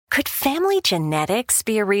Could family genetics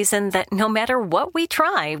be a reason that no matter what we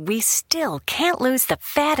try, we still can't lose the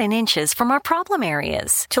fat and inches from our problem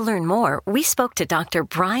areas? To learn more, we spoke to Dr.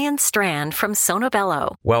 Brian Strand from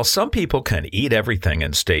Sonobello. While some people can eat everything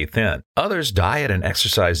and stay thin, others diet and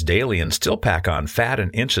exercise daily and still pack on fat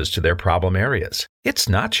and inches to their problem areas. It's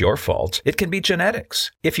not your fault. It can be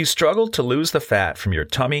genetics. If you struggle to lose the fat from your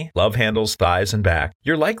tummy, love handles, thighs, and back,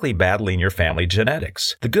 you're likely battling your family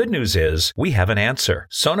genetics. The good news is we have an answer.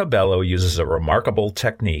 Sonobello uses a remarkable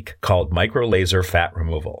technique called microlaser fat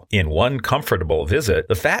removal. In one comfortable visit,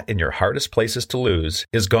 the fat in your hardest places to lose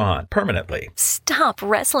is gone permanently. Stop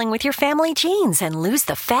wrestling with your family genes and lose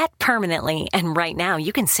the fat permanently. And right now,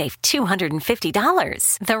 you can save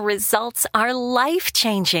 $250. The results are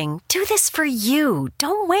life-changing. Do this for you.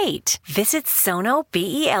 Don't wait. Visit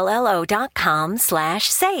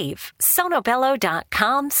sonobello.com/save.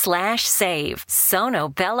 sonobello.com/save.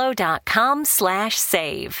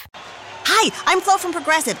 sonobello.com/save. Hi, I'm Flo from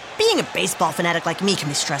Progressive. Being a baseball fanatic like me can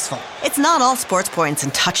be stressful. It's not all sports points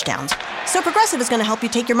and touchdowns. So Progressive is going to help you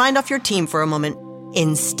take your mind off your team for a moment.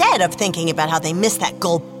 Instead of thinking about how they missed that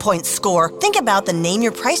goal point score, think about the Name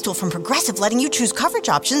Your Price tool from Progressive, letting you choose coverage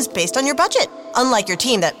options based on your budget, unlike your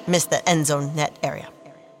team that missed the end zone net area.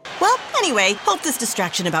 Well, anyway, hope this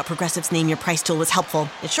distraction about Progressive's Name Your Price tool was helpful.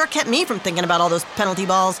 It sure kept me from thinking about all those penalty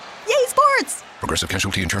balls. Yay, sports! Progressive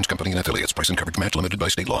Casualty Insurance Company and affiliates. Price and coverage match limited by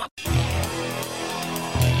state law.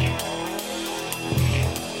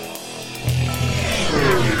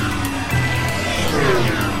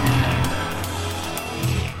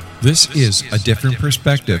 This is A Different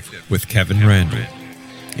Perspective with Kevin Randle.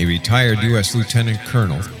 A retired U.S. Lieutenant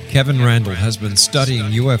Colonel, Kevin Randle has been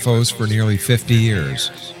studying UFOs for nearly 50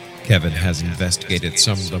 years. Kevin has investigated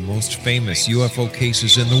some of the most famous UFO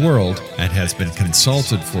cases in the world and has been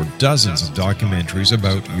consulted for dozens of documentaries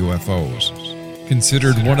about UFOs.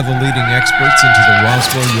 Considered one of the leading experts into the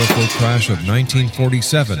Roswell UFO crash of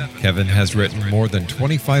 1947, Kevin has written more than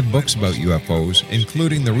 25 books about UFOs,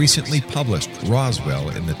 including the recently published Roswell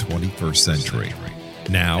in the 21st Century.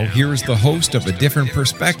 Now, here is the host of A Different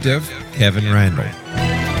Perspective, Kevin Randle.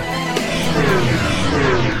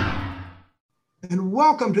 And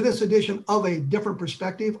welcome to this edition of A Different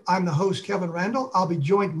Perspective. I'm the host, Kevin Randle. I'll be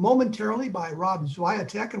joined momentarily by Rob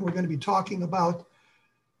SWIATEK, and we're going to be talking about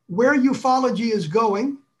where ufology is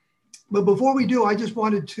going. But before we do, I just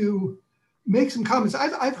wanted to make some comments.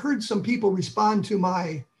 I've heard some people respond to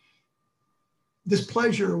my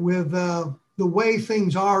displeasure with the way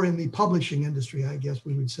things are in the publishing industry, I guess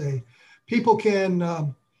we would say. People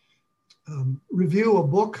can review a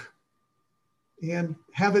book and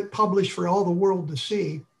have it published for all the world to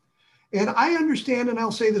see. And I understand, and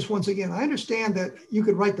I'll say this once again, I understand that you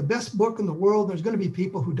could write the best book in the world. There's going to be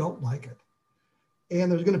people who don't like it.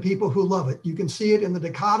 And there's going to be people who love it. You can see it in the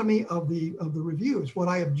dichotomy of the reviews. What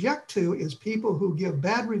I object to is people who give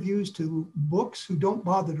bad reviews to books, who don't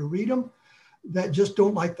bother to read them, that just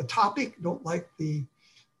don't like the topic, don't like the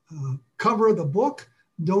cover of the book,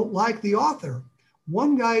 don't like the author.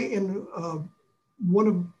 One guy in a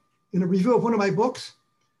review of one of my books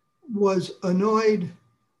was annoyed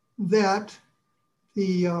that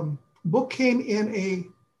the book came in a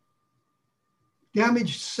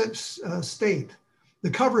damaged state. The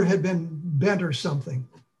cover had been bent or something.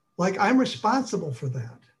 Like, I'm responsible for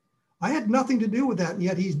that. I had nothing to do with that, and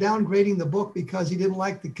yet he's downgrading the book because he didn't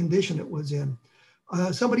like the condition it was in.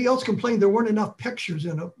 Somebody else complained there weren't enough pictures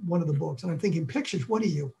in one of the books. And I'm thinking, pictures, what are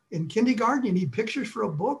you? In kindergarten, you need pictures for a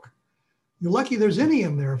book? You're lucky there's any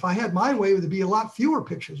in there. If I had my way, there'd be a lot fewer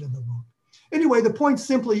pictures in the book. Anyway, the point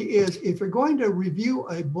simply is, if you're going to review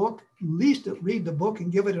a book, at least read the book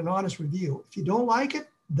and give it an honest review. If you don't like it,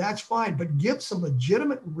 that's fine, but give some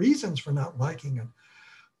legitimate reasons for not liking it.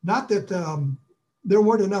 Not that there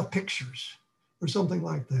weren't enough pictures or something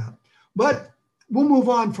like that. But we'll move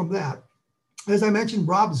on from that. As I mentioned,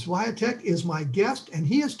 Rob SWIATEK is my guest, and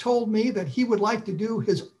he has told me that he would like to do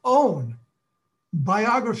his own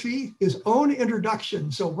biography, his own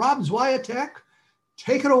introduction. So Rob SWIATEK,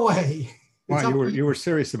 take it away. Wow, you were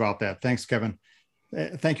serious about that. Thanks, Kevin.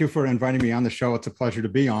 Thank you for inviting me on the show. It's a pleasure to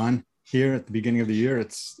be on here at the beginning of the year.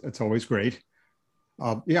 It's always great.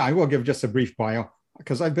 I will give just a brief bio,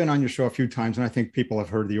 because I've been on your show a few times and I think people have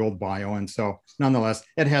heard the old bio. And so nonetheless,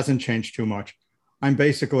 it hasn't changed too much. I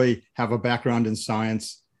basically have a background in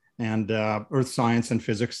science and earth science and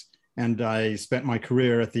physics. And I spent my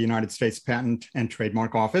career at the United States Patent and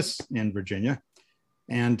Trademark Office in Virginia.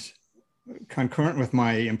 And concurrent with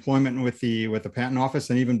my employment with the Patent Office,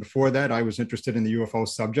 and even before that, I was interested in the UFO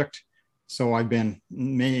subject. So I've been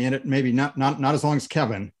in it, maybe not as long as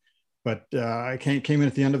Kevin, but I came in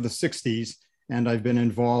at the end of the 60s And I've been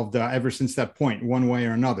involved ever since that point, one way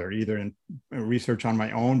or another, either in research on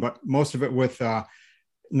my own, but most of it with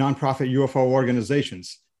nonprofit UFO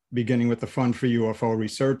organizations, beginning with the Fund for UFO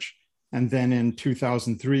Research. And then in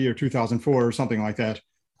 2003 or 2004 or something like that,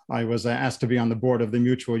 I was asked to be on the board of the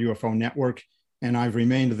Mutual UFO Network. And I've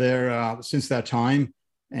remained there since that time,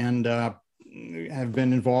 and have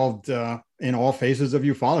been involved in all phases of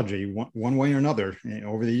ufology, one way or another.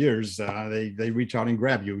 Over the years, they reach out and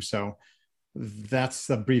grab you. So that's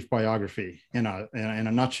a brief biography in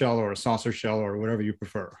a nutshell, or a saucer shell, or whatever you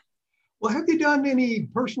prefer. Well, have you done any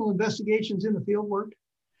personal investigations in the field work?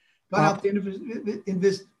 Gone out to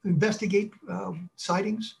investigate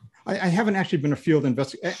sightings? I haven't actually been a field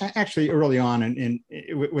investigator. Actually, early on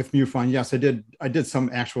with MUFON, yes, I did some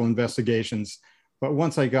actual investigations. But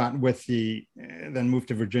once I got with then moved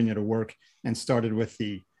to Virginia to work and started with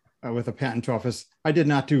the patent office, I did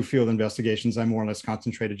not do field investigations. I more or less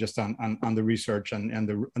concentrated just on the research and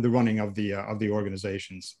the running of the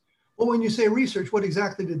organizations. Well, when you say research, what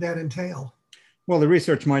exactly did that entail? Well, the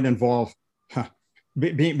research might involve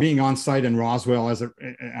being on site in Roswell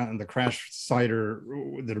on the crash site, or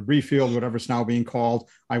the debris field, whatever it's now being called.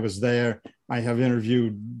 I was there. I have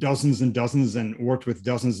interviewed dozens and dozens and worked with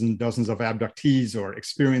dozens and dozens of abductees or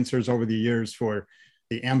experiencers over the years for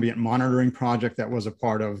the ambient monitoring project that was a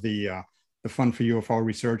part of the Fund for UFO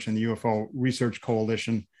Research and the UFO Research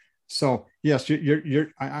Coalition. So yes,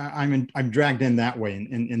 I'm dragged in that way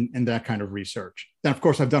in that kind of research. Then of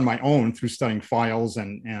course I've done my own through studying files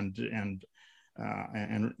and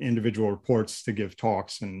individual reports to give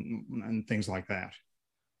talks and things like that.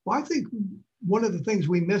 Well, I think one of the things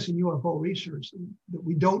we miss in UFO research that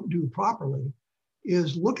we don't do properly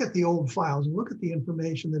is look at the old files and look at the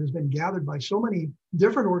information that has been gathered by so many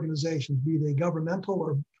different organizations, be they governmental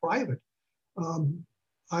or private.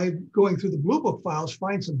 Going through the Blue Book files,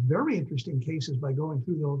 find some very interesting cases by going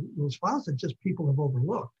through those files that just people have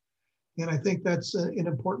overlooked. And I think that's an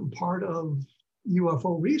important part of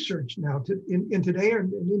UFO research now. In today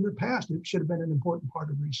and in the past, it should have been an important part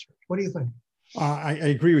of research. What do you think? I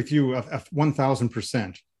agree with you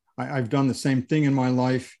 1,000%. I've done the same thing in my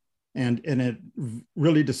life, and it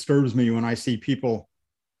really disturbs me when I see people,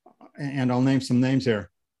 and I'll name some names here,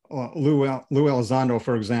 Lou Elizondo,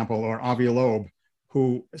 for example, or Avi Loeb,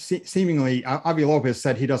 who seemingly, Avi Loeb has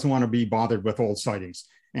said he doesn't want to be bothered with old sightings.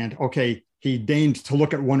 And okay, he deigned to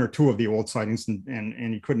look at one or two of the old sightings,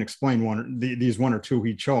 and he couldn't explain these one or two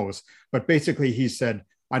he chose. But basically he said,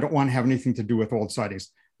 I don't want to have anything to do with old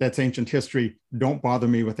sightings. That's ancient history. Don't bother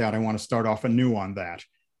me with that. I want to start off anew on that.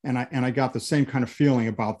 And I got the same kind of feeling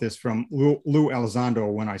about this from Lou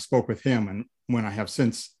Elizondo when I spoke with him, and when I have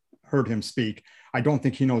since heard him speak. I don't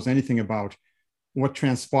think he knows anything about what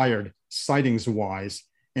transpired sightings-wise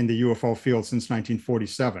in the UFO field since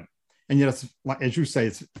 1947. And yet, it's, as you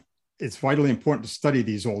say, it's vitally important to study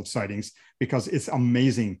these old sightings, because it's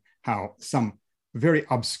amazing how some very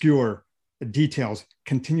obscure details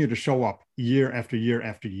continue to show up year after year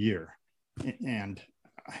after year, and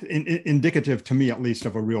indicative, to me at least,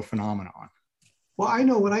 of a real phenomenon. Well, I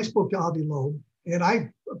know when I spoke to Avi Loeb, and I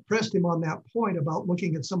pressed him on that point about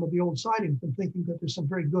looking at some of the old sightings and thinking that there's some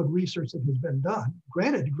very good research that has been done.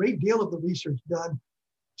 Granted, a great deal of the research done,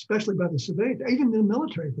 especially by the civilians, even the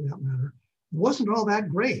military for that matter, wasn't all that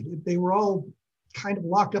great. They were all kind of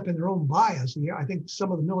locked up in their own bias. And I think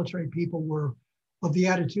some of the military people were of the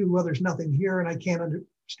attitude, well, there's nothing here and I can't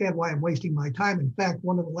understand why I'm wasting my time. In fact,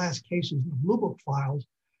 one of the last cases in the Blue Book files,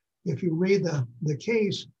 if you read the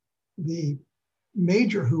case, the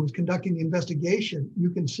major who was conducting the investigation, you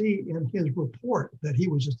can see in his report that he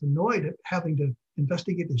was just annoyed at having to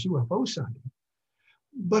investigate this UFO sighting.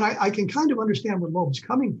 But I can kind of understand where Loeb's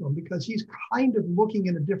coming from, because he's kind of looking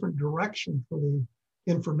in a different direction for the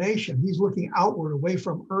information. He's looking outward, away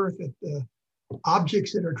from Earth, at the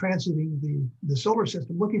objects that are transiting the solar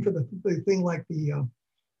system, looking for the thing like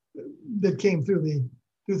that came through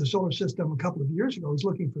the solar system a couple of years ago. He's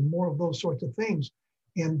looking for more of those sorts of things.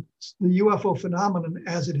 And the UFO phenomenon,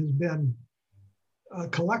 as it has been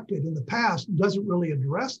collected in the past, doesn't really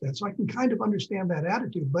address that. So I can kind of understand that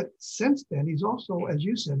attitude. But since then, he's also, as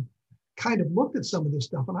you said, kind of looked at some of this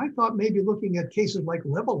stuff. And I thought maybe looking at cases like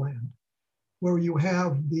Leveland, where you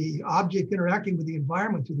have the object interacting with the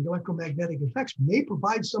environment through the electromagnetic effects, may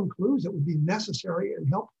provide some clues that would be necessary and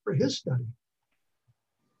helpful for his study.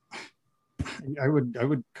 I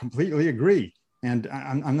would completely agree. And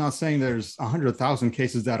I'm not saying there's 100,000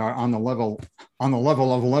 cases that are on the level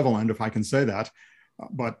of Leveland, if I can say that,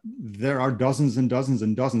 but there are dozens and dozens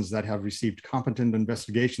and dozens that have received competent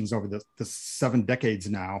investigations over the 7 decades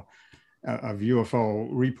now of UFO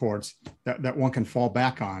reports that one can fall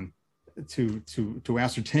back on to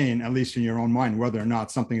ascertain, at least in your own mind, whether or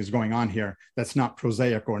not something is going on here that's not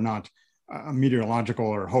prosaic or not meteorological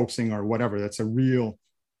or hoaxing or whatever. That's a real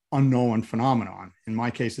unknown phenomenon. In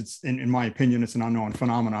my case, it's in my opinion, it's an unknown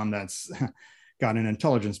phenomenon that's got an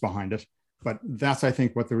intelligence behind it. But that's, I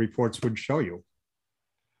think, what the reports would show you.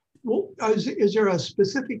 Well, is there a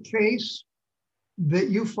specific case that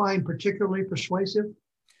you find particularly persuasive?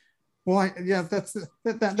 Well,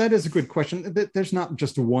 that is a good question. There's not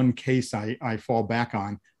just one case I fall back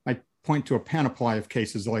on. I point to a panoply of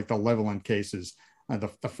cases like the Leveland cases, the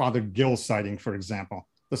Father Gill sighting, for example,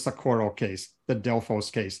 the Socorro case, the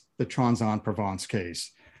Delphos case, the Trans-en-Provence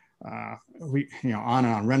case. On and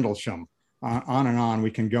on, Rendlesham, on and on.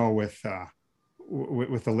 We can go with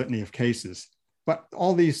the litany of cases. But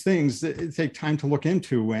all these things it take time to look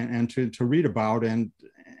into and to read about, and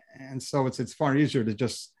so it's far easier to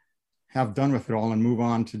just have done with it all and move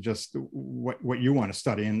on to just what you want to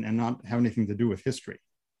study and not have anything to do with history.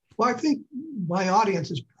 Well, I think my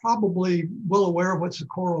audience is probably well aware of what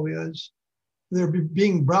Socorro is. They're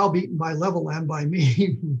being browbeaten by Leveland, by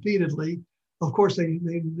me repeatedly. Of course, they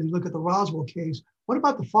look at the Roswell case. What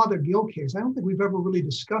about the Father Gill case? I don't think we've ever really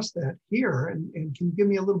discussed that here. And can you give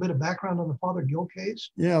me a little bit of background on the Father Gill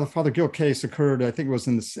case? Yeah, the Father Gill case occurred, I think it was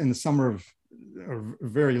in the summer of, or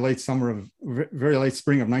very late spring of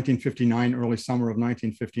 1959, early summer of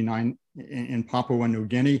 1959 in Papua New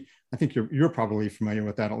Guinea. I think you're probably familiar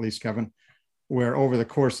with that, at least, Kevin, where over the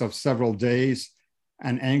course of several days,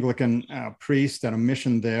 an Anglican priest at a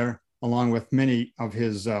mission there, along with many of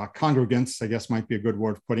his congregants, I guess might be a good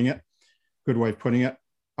way of putting it,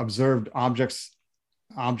 observed objects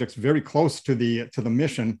very close to the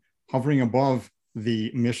mission, hovering above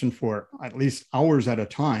the mission for at least hours at a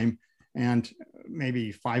time, and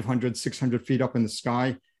maybe 500, 600 feet up in the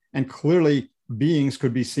sky. And clearly beings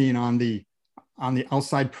could be seen on the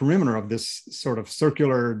outside perimeter of this sort of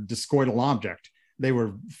circular discoidal object. They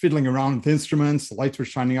were fiddling around with instruments, the lights were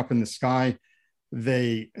shining up in the sky.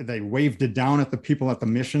 They waved it down at the people at the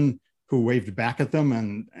mission, who waved back at them,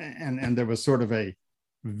 and there was sort of a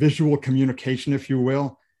visual communication, if you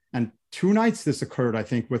will. And 2 nights this occurred, I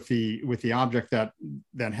think, with the object that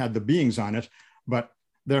had the beings on it. But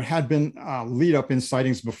there had been lead up in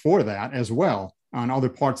sightings before that as well on other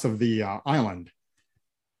parts of the island.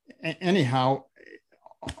 Anyhow,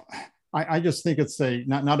 I just think it's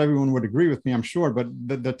not everyone would agree with me, I'm sure, but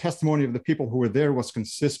the testimony of the people who were there was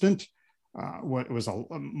consistent. It was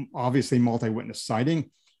obviously multi-witness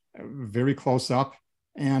sighting, very close up,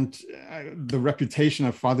 and the reputation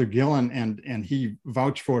of Father Gill and he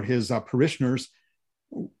vouched for his parishioners.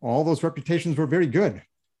 All those reputations were very good.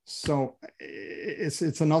 So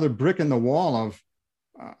it's another brick in the wall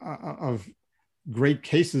of great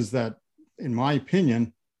cases that, in my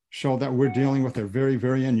opinion, show that we're dealing with a very,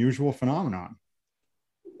 very unusual phenomenon.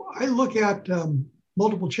 I look at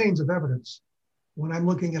multiple chains of evidence when I'm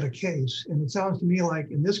looking at a case, and it sounds to me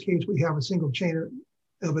like in this case we have a single chain of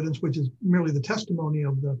evidence, which is merely the testimony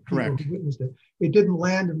of the people who witnessed it. It didn't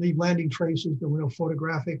land and leave landing traces. There were no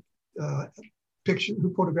photographic pictures.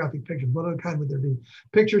 What other kind would there be?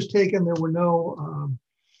 Pictures taken. There were no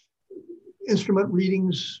instrument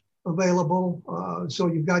readings available. So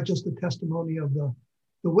you've got just the testimony of the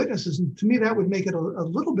witnesses. And to me, that would make it a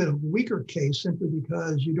little bit of a weaker case, simply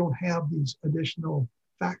because you don't have these additional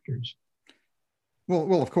factors.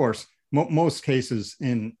 Well, of course, most cases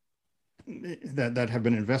that have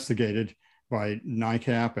been investigated by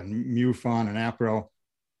NICAP and MUFON and APRO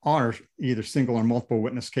are either single or multiple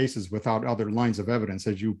witness cases without other lines of evidence,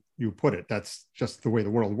 as you put it. That's just the way the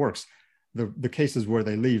world works. The cases where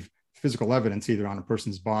they leave physical evidence either on a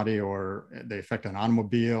person's body, or they affect an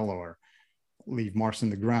automobile, or leave marks in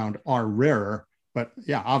the ground, are rarer. But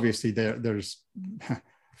yeah, obviously there's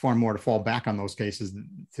far more to fall back on those cases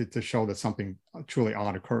to show that something truly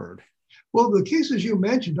odd occurred. Well, the cases you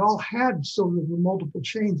mentioned all had sort of multiple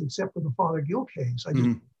chains, except for the Father Gill case.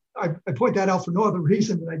 I point that out for no other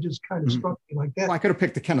reason than I just kind of struck me like that. Well, I could have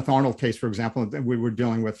picked the Kenneth Arnold case, for example. We were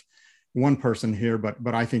dealing with one person here,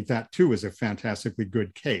 but I think that too is a fantastically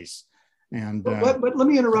good case. And but let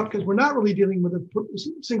me interrupt, because we're not really dealing with a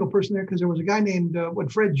single person there, because there was a guy named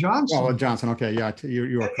Fred Johnson. Oh, Johnson. Okay, yeah,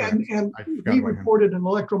 you are correct. And he reported an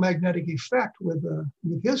electromagnetic effect with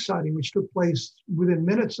his sighting, which took place within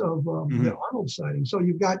minutes of the Arnold sighting. So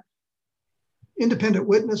you've got independent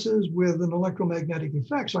witnesses with an electromagnetic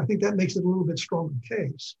effect. So I think that makes it a little bit stronger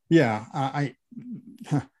case. Yeah,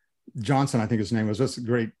 Johnson, I think his name was, just a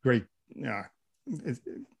great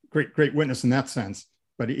witness in that sense.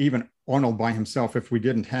 But even Arnold by himself, if we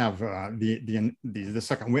didn't have the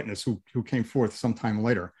second witness who came forth sometime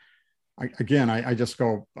later, I just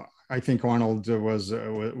go, I think Arnold was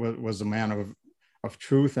a man of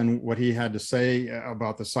truth, and what he had to say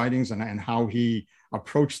about the sightings and how he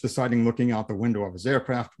approached the sighting, looking out the window of his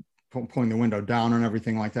aircraft, pulling the window down and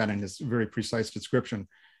everything like that, and his very precise description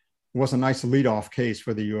was a nice lead-off case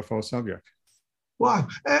for the UFO subject. Well,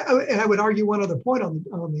 and I would argue one other point on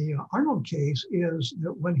the Arnold case is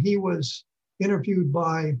that when he was interviewed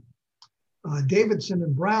by Davidson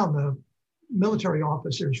and Brown, the military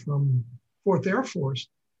officers from 4th Air Force,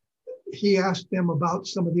 he asked them about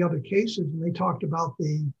some of the other cases, and they talked about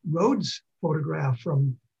the Rhodes photograph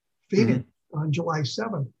from Phoenix on July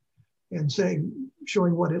 7th, and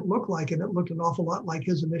showing what it looked like, and it looked an awful lot like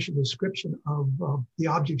his initial description of the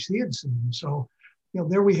objects he had seen. So,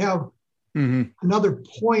 there we have another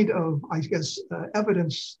point of, I guess,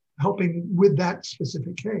 evidence helping with that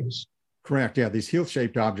specific case. Correct. Yeah, these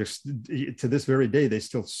heel-shaped objects, to this very day, they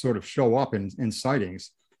still sort of show up in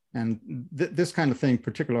sightings. And this kind of thing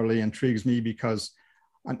particularly intrigues me because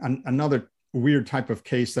another weird type of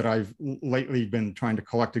case that I've lately been trying to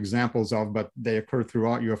collect examples of, but they occur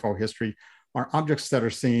throughout UFO history, are objects that are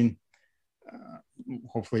seen,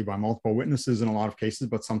 hopefully by multiple witnesses in a lot of cases,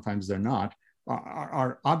 but sometimes they're not,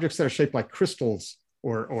 are objects that are shaped like crystals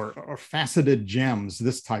or faceted gems,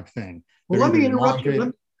 this type thing. Well, let me interrupt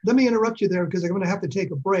you. Let me interrupt you there because I'm going to have to take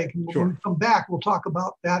a break. And Sure. When we come back, we'll talk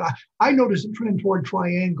about that. I noticed a trend toward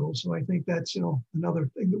triangles. So I think that's, another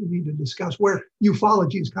thing that we need to discuss where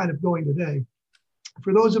ufology is kind of going today.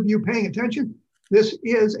 For those of you paying attention, this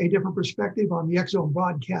is a different perspective on the X-Zone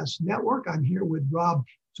Broadcast Network. I'm here with Rob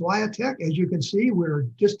SWIATEK. As you can see, we're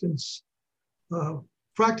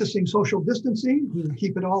practicing social distancing to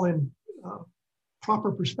keep it all in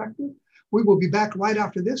proper perspective. We will be back right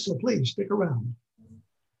after this, so please stick around.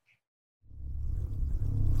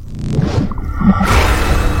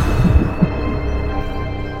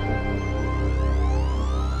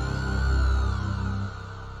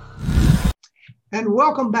 And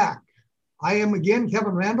welcome back. I am again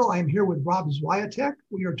Kevin Randle. I am here with Rob SWIATEK.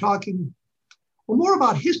 We are talking more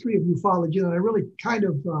about history of ufology than I really kind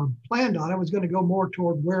of planned on. I was going to go more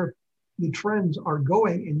toward where the trends are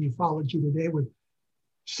going in ufology today with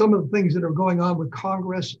some of the things that are going on with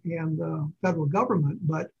Congress and the federal government.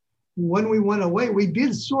 But when we went away, we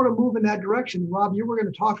did sort of move in that direction. Rob, you were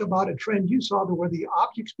going to talk about a trend you saw where the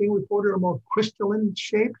objects being reported are more crystalline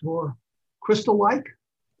shaped or crystal-like.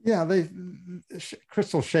 Yeah,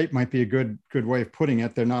 crystal shape might be a good way of putting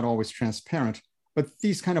it. They're not always transparent, but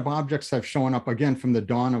these kind of objects have shown up again from the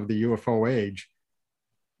dawn of the UFO age.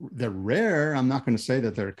 They're rare. I'm not going to say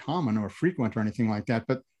that they're common or frequent or anything like that,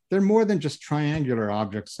 but they're more than just triangular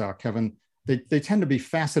objects, Kevin. They tend to be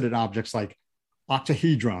faceted objects like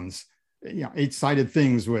octahedrons, 8-sided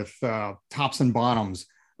things with tops and bottoms,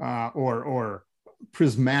 or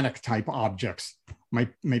prismatic type objects.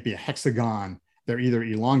 Might be a hexagon. They're either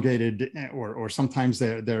elongated or sometimes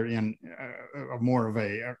they're in more of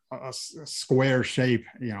a square shape,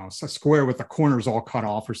 a square with the corners all cut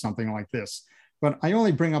off or something like this. But I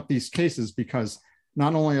only bring up these cases because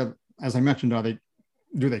not only, as I mentioned,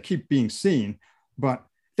 do they keep being seen, but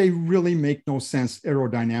they really make no sense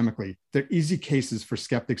aerodynamically. They're easy cases for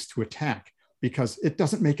skeptics to attack because it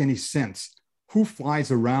doesn't make any sense. Who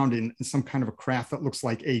flies around in some kind of a craft that looks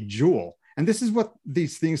like a jewel? And this is what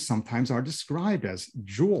these things sometimes are described as,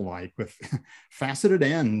 jewel-like, with faceted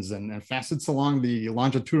ends and facets along the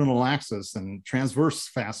longitudinal axis and transverse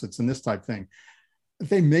facets and this type thing.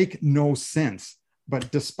 They make no sense, but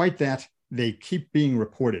despite that, they keep being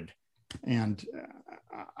reported. And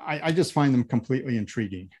I just find them completely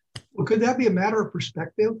intriguing. Well, could that be a matter of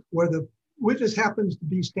perspective where the witness happens to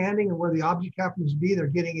be standing and where the object happens to be, they're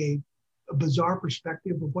getting a bizarre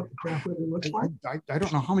perspective of what the craft really looks like? I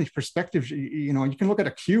don't know how many perspectives, you can look at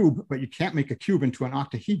a cube, but you can't make a cube into an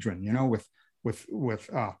octahedron, with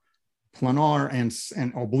planar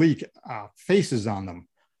and oblique faces on them.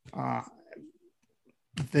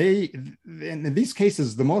 In these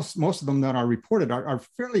cases, most of them that are reported are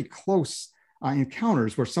fairly close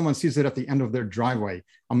encounters where someone sees it at the end of their driveway.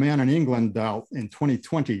 A man in England in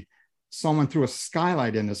 2020, someone threw a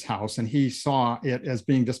skylight in his house and he saw it as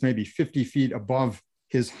being just maybe 50 feet above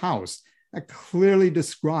his house. That clearly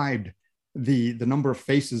described the number of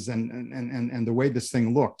faces and the way this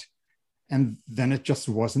thing looked. And then it just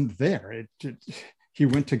wasn't there. He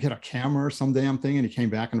went to get a camera or some damn thing and he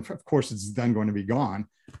came back, and of course it's then going to be gone.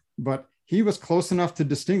 But he was close enough to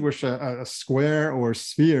distinguish a square or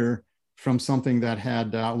sphere from something that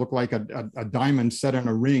had looked like a diamond set in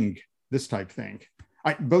a ring, this type thing.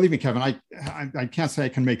 Believe me, Kevin, I can't say I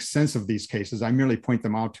can make sense of these cases. I merely point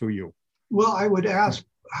them out to you. Well, I would ask,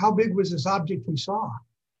 how big was this object we saw?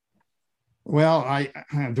 Well, I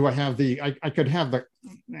have I could have the,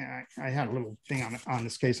 I had a little thing on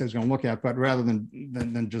this case I was going to look at, but rather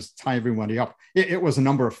than just tie everybody up, it was a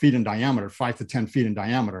number of feet in diameter, 5 to 10 feet in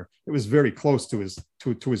diameter. It was very close to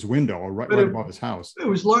his window, or right above his house. It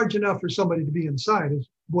was large enough for somebody to be inside, is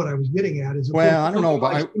what I was getting at. Well, I don't know,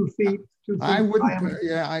 but like 2 feet. I wouldn't. Diameter.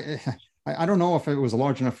 Yeah, I don't know if it was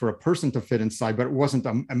large enough for a person to fit inside, but it wasn't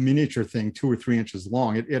a miniature thing, 2 or 3 inches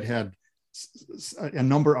long. It had a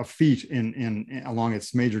number of feet in along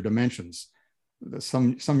its major dimensions.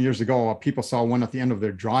 Some years ago, people saw one at the end of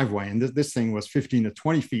their driveway, and this thing was 15 to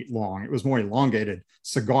 20 feet long. It was more elongated,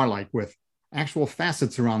 cigar-like, with actual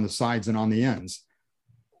facets around the sides and on the ends.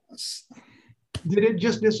 Did it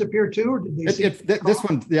just disappear too, or did they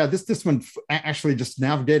this one actually just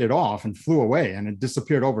navigated off and flew away, and it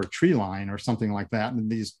disappeared over a tree line or something like that. And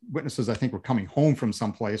these witnesses, I think, were coming home from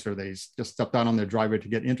someplace, or they just stepped out on their driveway to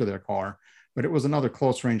get into their car. But it was another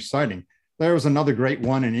close range sighting. There was another great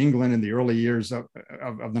one in England in the early years of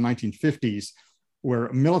the 1950s, where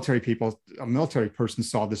a military person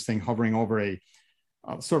saw this thing hovering over a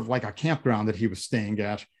sort of like a campground that he was staying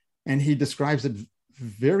at, and he describes it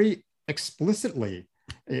very explicitly.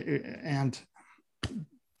 And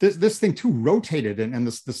this thing too rotated, and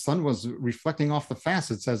the sun was reflecting off the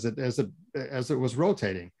facets as it was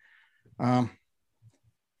rotating.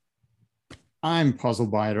 I'm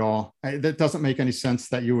puzzled by it all. That doesn't make any sense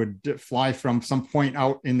that you would fly from some point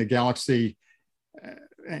out in the galaxy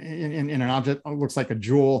in an object that looks like a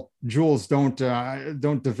jewel. Jewels don't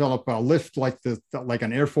develop a lift like an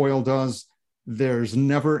airfoil does. There's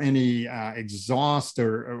never any exhaust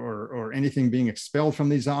or anything being expelled from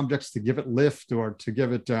these objects to give it lift or to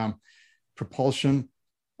give it propulsion.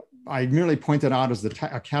 I merely pointed out as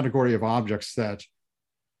a category of objects that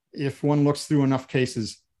if one looks through enough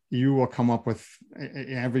cases, you will come up with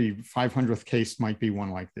every 500th case might be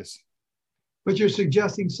one like this. But you're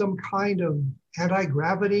suggesting some kind of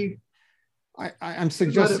anti-gravity? I'm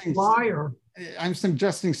suggesting fly, or? I'm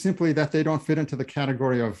suggesting simply that they don't fit into the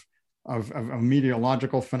category of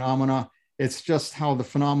meteorological phenomena. It's just how the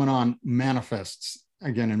phenomenon manifests.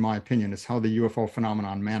 Again, in my opinion, it's how the UFO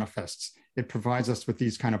phenomenon manifests. It provides us with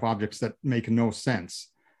these kind of objects that make no sense.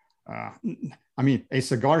 I mean, a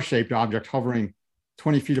cigar-shaped object hovering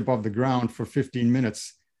 20 feet above the ground for 15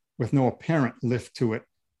 minutes with no apparent lift to it,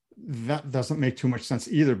 that doesn't make too much sense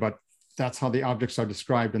either, but that's how the objects are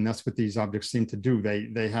described, and that's what these objects seem to do.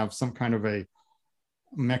 They have some kind of a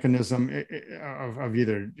mechanism of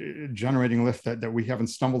either generating lift that we haven't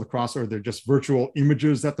stumbled across, or they're just virtual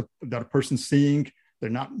images that a person's seeing. They're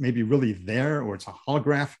not maybe really there, or it's a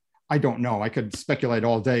holograph. I don't know. I could speculate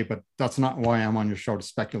all day, but that's not why I'm on your show, to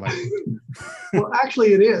speculate. Well,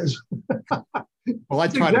 actually it is. Well, I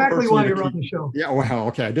tried exactly why you're on the show. Yeah, well,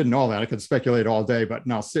 okay. I didn't know that. I could speculate all day, but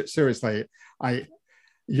no, seriously,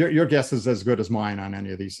 your guess is as good as mine on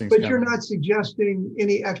any of these things. But you're not suggesting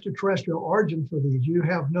any extraterrestrial origin for these. You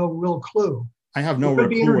have no real clue. I have no real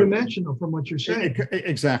clue. It could be interdimensional from what you're saying.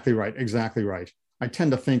 Exactly right. Exactly right. I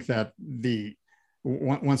tend to think that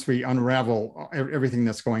once we unravel everything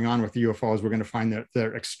that's going on with the UFOs, we're going to find that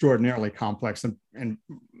they're extraordinarily complex and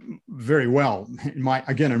very well, in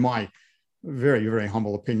my very, very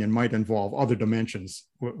humble opinion, might involve other dimensions,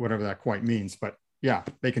 whatever that quite means. But yeah,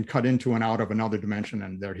 they can cut into and out of another dimension,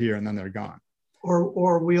 and they're here and then they're gone.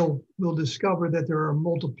 Or we'll discover that there are a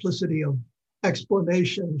multiplicity of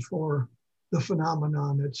explanations for the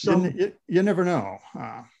phenomenon. You never know.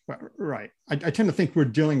 But, right. I tend to think we're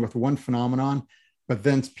dealing with one phenomenon, but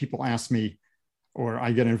then people ask me, or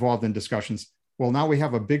I get involved in discussions, well, now we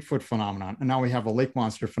have a Bigfoot phenomenon, and now we have a lake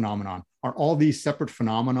monster phenomenon. Are all these separate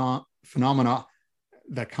phenomena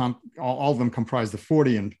that all of them comprise the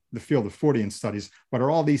Fortean, the field of Fortean studies, but are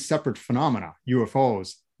all these separate phenomena,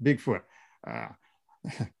 UFOs, Bigfoot,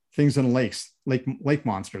 things in lakes, lake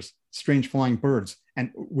monsters, strange flying birds,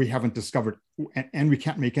 and we haven't discovered, and we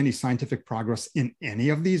can't make any scientific progress in any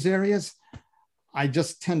of these areas? I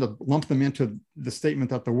just tend to lump them into the statement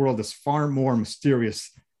that the world is far more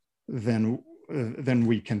mysterious than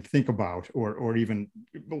we can think about or even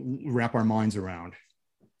wrap our minds around.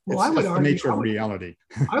 Well, I would argue, the nature of reality.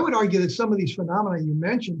 I would argue that some of these phenomena you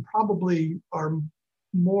mentioned probably are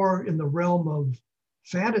more in the realm of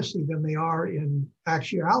fantasy than they are in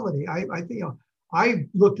actuality. I think I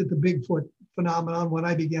looked at the Bigfoot phenomenon when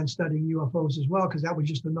I began studying UFOs as well, because that was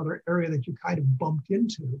just another area that you kind of bumped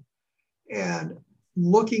into. And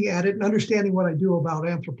looking at it and understanding what I do about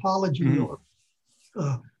anthropology or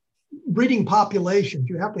breeding populations,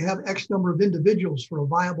 you have to have X number of individuals for a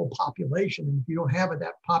viable population. And if you don't have it,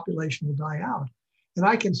 that population will die out. And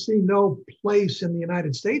I can see no place in the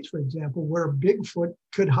United States, for example, where Bigfoot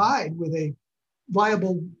could hide with a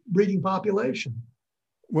viable breeding population.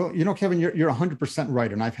 Well, Kevin, you're 100%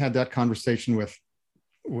 right. And I've had that conversation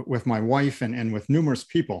with my wife and with numerous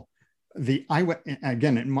people.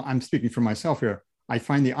 Again, I'm speaking for myself here. I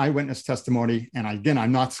find the eyewitness testimony, and again,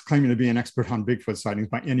 I'm not claiming to be an expert on Bigfoot sightings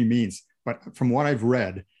by any means, but from what I've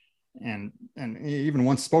read, and even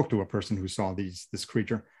once spoke to a person who saw this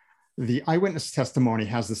creature, the eyewitness testimony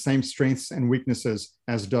has the same strengths and weaknesses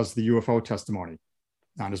as does the UFO testimony.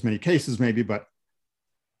 Not as many cases maybe, but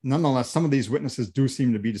nonetheless, some of these witnesses do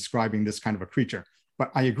seem to be describing this kind of a creature.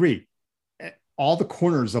 But I agree, all the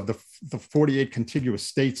corners of the 48 contiguous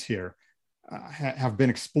states here have been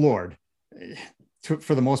explored.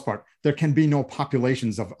 For the most part, there can be no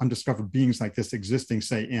populations of undiscovered beings like this existing,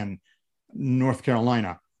 say, in North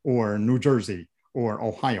Carolina or New Jersey or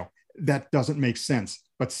Ohio. That doesn't make sense,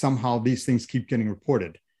 but somehow these things keep getting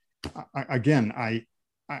reported. I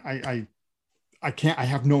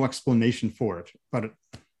have no explanation for it, but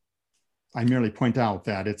I merely point out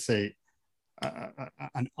that it's an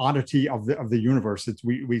oddity of the universe.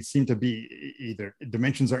 We seem to be either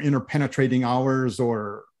dimensions are interpenetrating ours,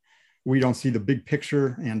 or we don't see the big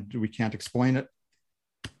picture and we can't explain it.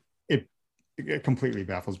 It completely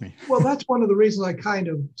baffles me. Well, that's one of the reasons I kind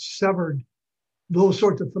of severed those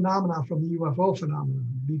sorts of phenomena from the UFO phenomenon,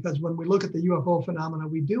 because when we look at the UFO phenomena,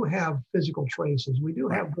 we do have physical traces. We do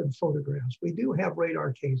have good photographs. We do have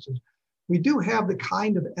radar cases. We do have the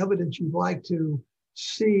kind of evidence you'd like to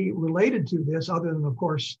see related to this, other than, of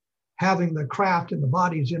course, having the craft and the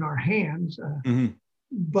bodies in our hands.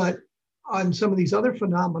 But on some of these other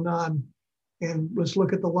phenomenon, and let's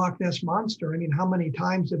look at the Loch Ness Monster. I mean, how many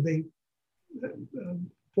times have they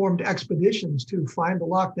formed expeditions to find the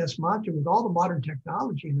Loch Ness Monster with all the modern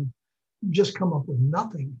technology and have just come up with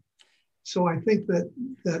nothing? So I think that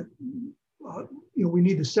we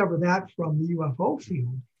need to sever that from the UFO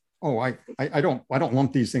field. Oh, I don't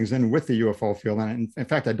lump these things in with the UFO field, and in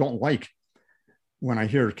fact, I don't like when I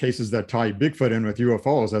hear cases that tie Bigfoot in with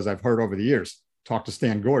UFOs, as I've heard over the years. Talk to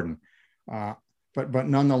Stan Gordon, but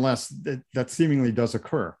nonetheless, that seemingly does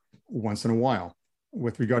occur once in a while.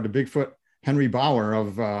 With regard to Bigfoot, Henry Bauer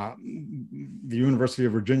of the University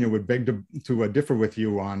of Virginia would beg to differ with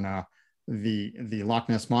you on the Loch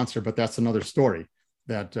Ness Monster, but that's another story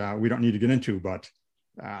that we don't need to get into. But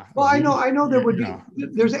well, I know there would be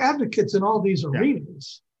there's advocates in all these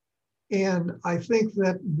arenas, and I think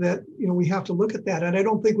that we have to look at that, and I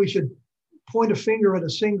don't think we should point a finger at a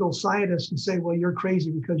single scientist and say, well, you're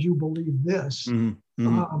crazy because you believe this.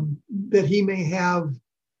 That he may have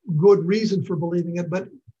good reason for believing it, but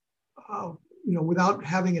without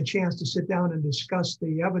having a chance to sit down and discuss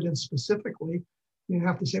the evidence specifically, you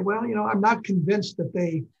have to say, well, I'm not convinced that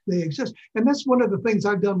they exist. And that's one of the things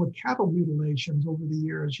I've done with cattle mutilations over the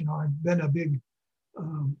years. I've been a big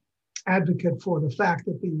advocate for the fact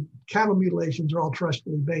that the cattle mutilations are all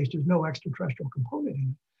terrestrially based. There's no extraterrestrial component in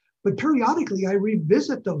it. But periodically, I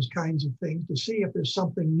revisit those kinds of things to see if there's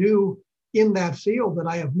something new in that field that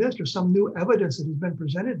I have missed, or some new evidence that has been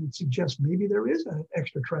presented that suggests maybe there is an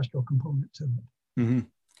extraterrestrial component to it.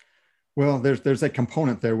 Well, there's a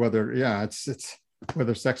component there, whether it's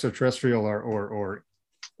whether it's extraterrestrial or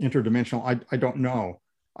interdimensional, I don't know.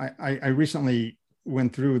 I recently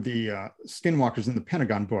went through the Skinwalkers in the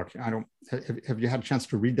Pentagon book. Have you had a chance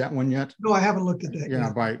to read that one yet? No, I haven't looked at that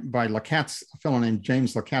yet. By a fellow named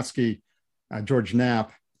James Lakatsky, George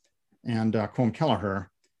Knapp, and Colm Kelleher,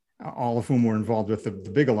 all of whom were involved with the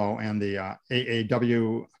Bigelow and the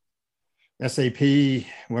AAW SAP,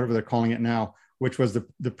 whatever they're calling it now, which was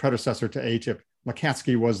the predecessor to ATIP.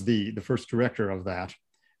 Lakatsky was the first director of that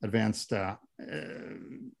advanced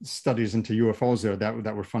studies into UFOs there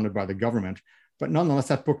that were funded by the government. But nonetheless,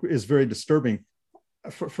 that book is very disturbing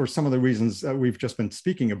for some of the reasons that we've just been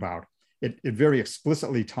speaking about. It very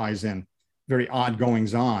explicitly ties in very odd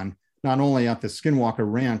goings on, not only at the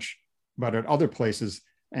Skinwalker Ranch, but at other places.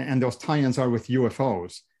 And those tie-ins are with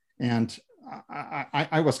UFOs. And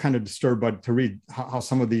I was kind of disturbed to read how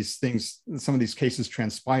some of these cases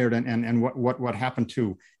transpired and what happened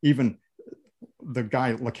to even the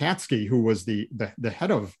guy Lakatsky, who was the head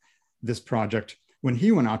of this project, when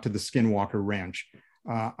he went out to the Skinwalker Ranch.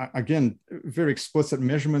 Again, very explicit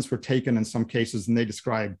measurements were taken in some cases, and they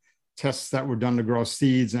described tests that were done to grow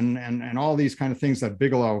seeds and all these kind of things that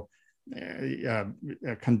Bigelow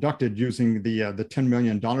conducted using the $10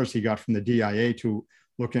 million he got from the DIA to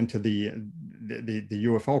look into the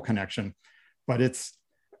UFO connection. But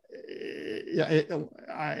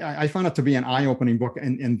I found it to be an eye-opening book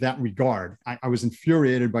in that regard. I was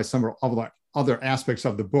infuriated by some of the other aspects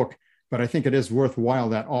of the book but I think it is worthwhile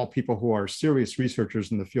that all people who are serious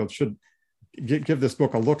researchers in the field should give this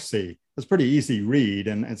book a look-see. It's a pretty easy read,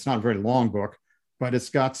 and it's not a very long book, but it's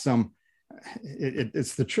got some,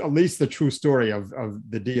 it's at least the true story of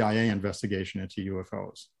the DIA investigation into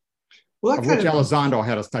UFOs, well, of which Elizondo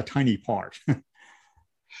had a tiny part.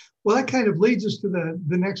 Well, that kind of leads us to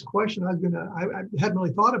the next question I hadn't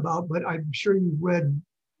really thought about, but I'm sure you've read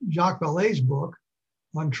Jacques Vallée's book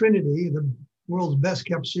on Trinity, the world's best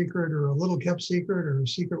kept secret, or a little kept secret, or a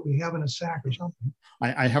secret we have in a sack or something.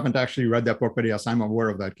 I haven't actually read that book, but yes, I'm aware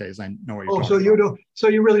of that case. I know what you're talking about. You don't. So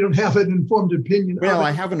you really don't have an informed opinion. Well, I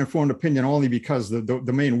have an informed opinion only because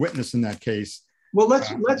the main witness in that case. Well,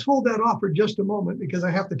 let's hold that off for just a moment, because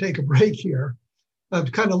I have to take a break here.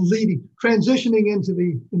 Kind of transitioning into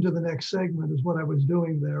the next segment is what I was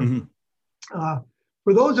doing there. Mm-hmm.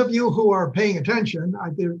 For those of you who are paying attention,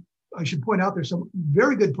 I should point out there's some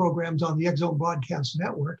very good programs on the X Zone Broadcast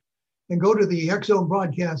Network. And go to the X Zone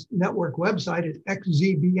Broadcast Network website at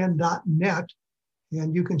xzbn.net,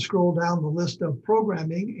 and you can scroll down the list of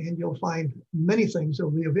programming, and you'll find many things that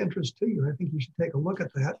will be of interest to you. I think you should take a look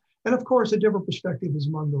at that. And of course, a different perspective is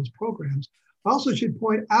among those programs. I also should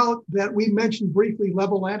point out that we mentioned briefly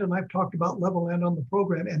Level Land, and I've talked about Level Land on the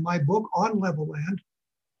program, and my book on Level Land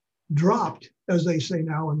dropped, as they say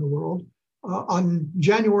now in the world, on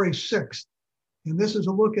January 6th. And this is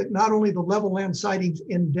a look at not only the Level Land sightings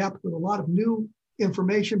in depth with a lot of new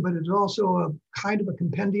information, but it's also a kind of a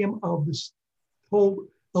compendium of this whole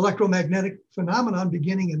electromagnetic phenomenon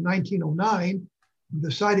beginning in 1909,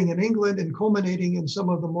 the sighting in England, and culminating in some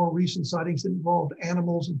of the more recent sightings that involved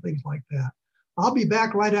animals and things like that. I'll be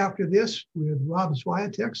back right after this with Rob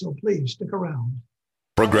SWIATEK, so please stick around.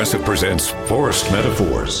 Progressive presents Forced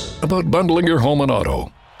Metaphors about bundling your home and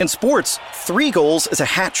auto. In sports, 3 goals is a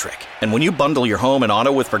hat trick. And when you bundle your home and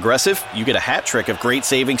auto with Progressive, you get a hat trick of great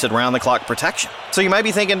savings and round-the-clock protection. So you might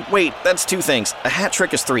be thinking, wait, that's 2 things. A hat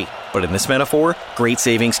trick is 3. But in this metaphor, great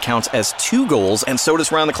savings counts as 2 goals, and so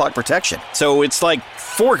does round-the-clock protection. So it's like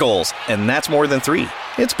 4 goals, and that's more than 3.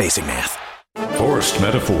 It's basic math. Forced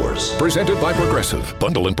Metaphors, presented by Progressive.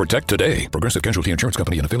 Bundle and protect today. Progressive Casualty Insurance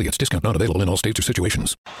Company and affiliates. Discount not available in all states or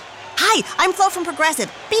situations. Hi, I'm Flo from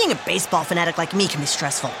Progressive. Being a baseball fanatic like me can be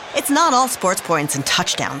stressful. It's not all sports points and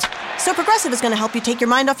touchdowns. So Progressive is going to help you take your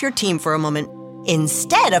mind off your team for a moment.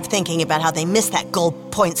 Instead of thinking about how they missed that goal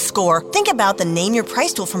point score, think about the Name Your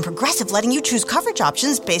Price tool from Progressive, letting you choose coverage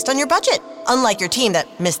options based on your budget, unlike your team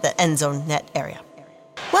that missed the end zone net area.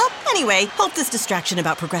 Well, anyway, hope this distraction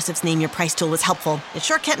about Progressive's Name Your Price tool was helpful. It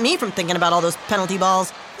sure kept me from thinking about all those penalty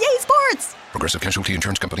balls. Yay, sports! Progressive Casualty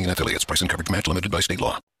Insurance Company and affiliates. Price and coverage match limited by state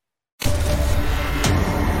law.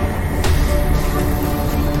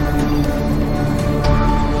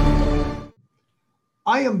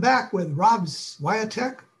 I am back with Rob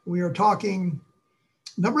SWIATEK. We are talking,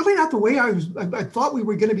 not the way I thought we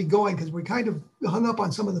were going to be going, because we kind of hung up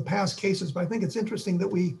on some of the past cases, but I think it's interesting that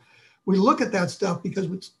we look at that stuff because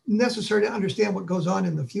it's necessary to understand what goes on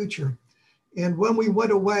in the future. And when we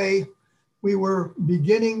went away, we were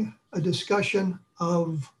beginning a discussion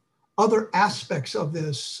of other aspects of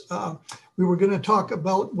this. We were going to talk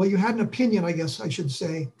about, well, you had an opinion, I guess I should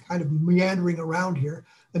say, kind of meandering around here,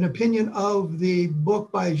 an opinion of the book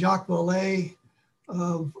by Jacques Vallée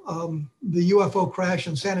of the UFO crash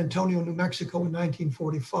in San Antonio, New Mexico in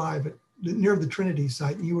 1945, near the Trinity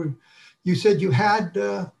site. And you said you hadn't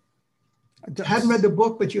read the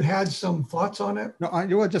book, but you had some thoughts on it?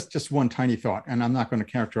 No, just one tiny thought, and I'm not going to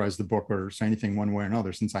characterize the book or say anything one way or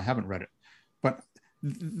another since I haven't read it. But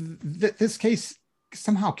this case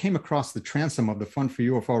somehow came across the transom of the Fund for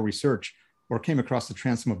UFO Research, or came across the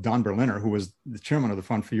transom of Don Berliner, who was the chairman of the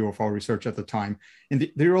Fund for UFO Research at the time, in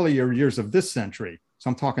the earlier years of this century. So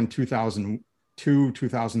I'm talking 2002,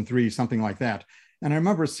 2003, something like that. And I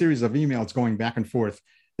remember a series of emails going back and forth.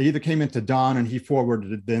 They either came into Don and he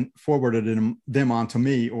forwarded them on to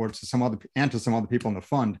me, or to some other people in the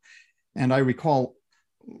fund. And I recall,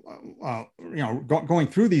 going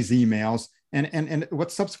through these emails, and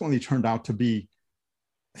what subsequently turned out to be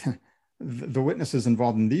the witnesses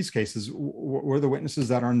involved in these cases were the witnesses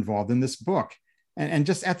that are involved in this book. And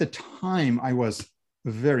just at the time, I was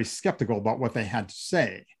very skeptical about what they had to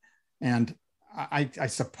say. And I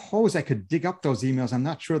suppose I could dig up those emails. I'm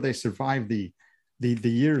not sure they survived the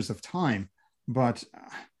years of time, but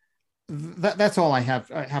that's all I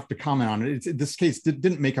have to comment on it. This case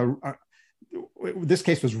didn't make this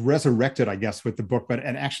case was resurrected, I guess, with the book, but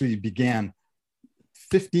it actually began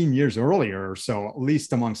 15 years earlier or so, at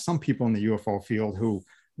least among some people in the UFO field who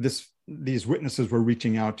these witnesses were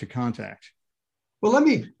reaching out to contact. Well, let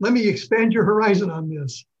me expand your horizon on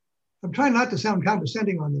this. I'm trying not to sound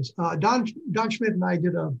condescending on this. Don Schmidt and I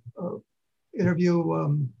did a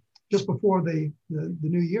interview just before the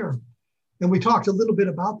new year. And we talked a little bit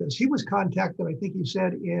about this. He was contacted, I think he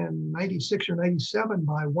said, in 96 or 97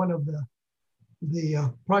 by one of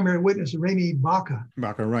the primary witnesses, Rami Baca.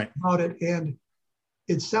 Baca, right. About it. And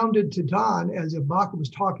it sounded to Don as if Baca was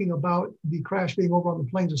talking about the crash being over on the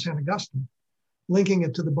plains of San Augustine, linking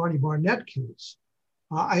it to the Barney Barnett case.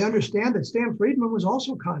 I understand that Stan Friedman was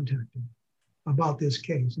also contacted about this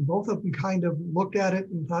case. And both of them kind of looked at it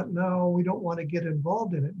and thought, no, we don't want to get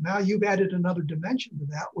involved in it. Now you've added another dimension to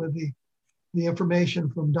that with the information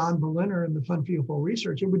from Don Berliner and the Fund for UFO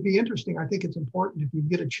Research. It would be interesting. I think it's important if you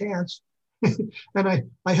get a chance, and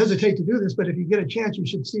I hesitate to do this, but if you get a chance, you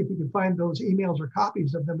should see if you can find those emails or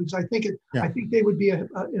copies of them, because I think they would be an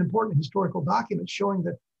important historical document showing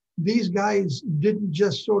that these guys didn't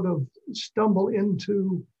just sort of stumble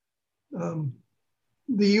into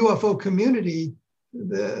the UFO community.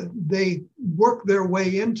 They worked their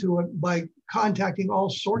way into it by contacting all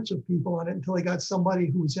sorts of people on it until they got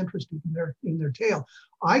somebody who was interested in their tale.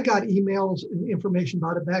 I got emails and information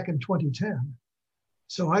about it back in 2010.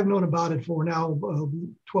 So I've known about it for now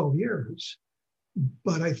 12 years.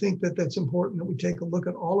 But I think that that's important that we take a look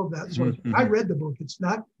at all of that sort of thing. I read the book. It's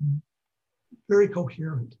not very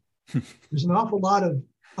coherent. There's an awful lot of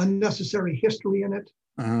unnecessary history in it.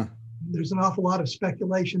 There's an awful lot of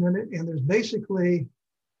speculation in it. And there's basically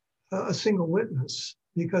a single witness,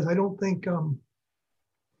 because I don't think,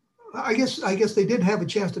 I guess they did have a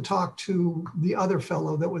chance to talk to the other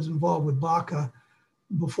fellow that was involved with Baca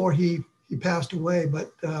before he passed away,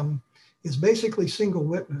 but it's basically single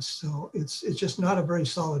witness. So it's just not a very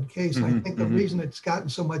solid case. And I think the reason it's gotten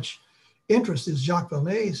so much interest is Jacques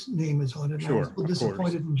Vallée's name is on it. Sure, I was a little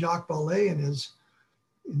disappointed in Jacques Vallée and his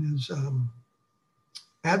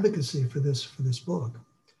advocacy for this book,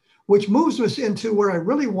 which moves us into where I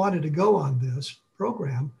really wanted to go on this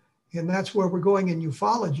program, and that's where we're going in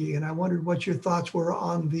ufology. And I wondered what your thoughts were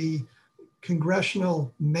on the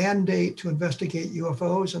congressional mandate to investigate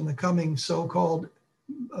UFOs and the coming so-called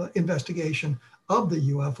investigation of the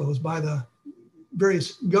UFOs by the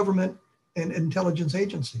various government and intelligence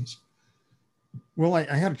agencies. Well, I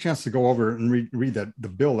had a chance to go over and read that the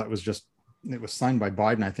bill that was it was signed by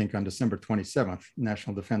Biden, I think, on December 27th,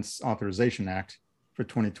 National Defense Authorization Act for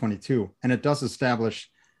 2022. And it does establish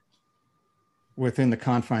within the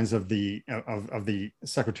confines of the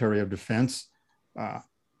Secretary of Defense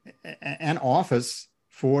an office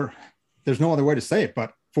for, there's no other way to say it,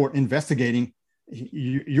 but for investigating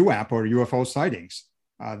UAP or UFO sightings,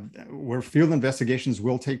 where field investigations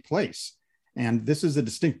will take place. And this is a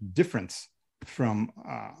distinct difference from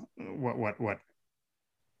what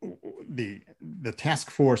the task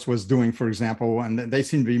force was doing, for example, and they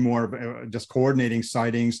seem to be more of just coordinating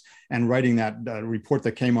sightings and writing that report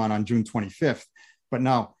that came on June 25th. But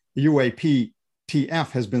now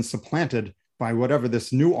UAPTF has been supplanted by whatever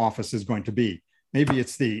this new office is going to be. Maybe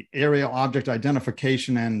it's the Aerial Object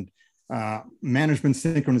Identification and Management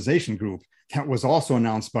Synchronization Group that was also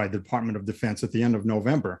announced by the Department of Defense at the end of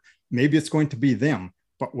November. Maybe it's going to be them,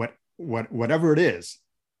 but whatever it is,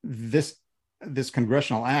 this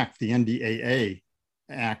congressional act, the NDAA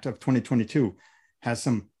Act of 2022, has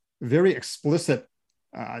some very explicit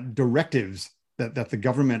directives that the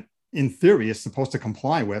government, in theory, is supposed to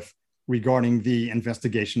comply with regarding the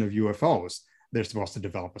investigation of UFOs. They're supposed to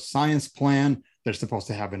develop a science plan. They're supposed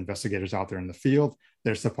to have investigators out there in the field.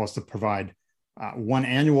 They're supposed to provide one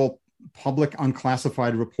annual public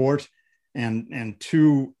unclassified report and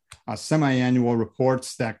two semi-annual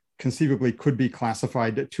reports that conceivably could be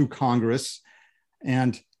classified to Congress.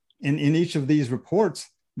 And in each of these reports,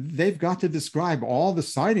 they've got to describe all the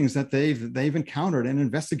sightings that they've encountered and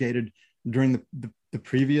investigated during the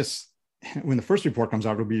previous, when the first report comes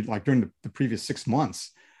out, it'll be like during the previous 6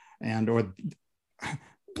 months, and or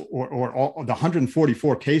all the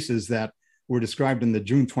 144 cases that were described in the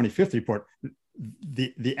June 25th report.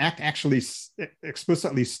 The act actually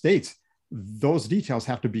explicitly states those details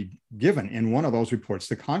have to be given in one of those reports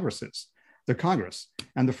to Congress.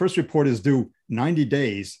 And the first report is due 90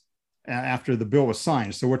 days after the bill was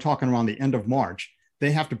signed. So we're talking around the end of March.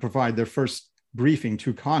 They have to provide their first briefing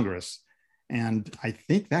to Congress. And I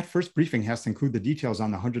think that first briefing has to include the details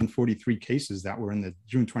on the 143 cases that were in the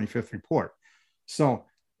June 25th report. So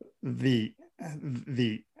the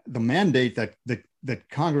mandate that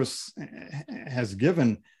Congress has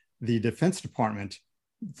given the Defense Department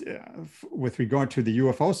with regard to the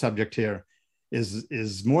UFO subject here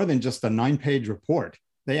is more than just a 9-page report.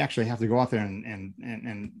 They actually have to go out there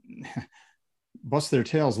and bust their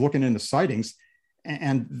tails looking into sightings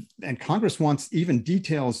And Congress wants even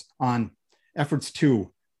details on efforts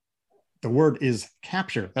to, the word is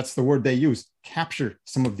capture. That's the word they use, capture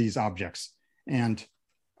some of these objects. And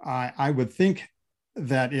I would think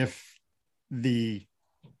that if the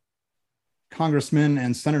congressmen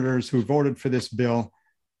and senators who voted for this bill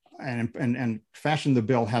and fashioned the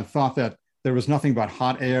bill had thought that there was nothing but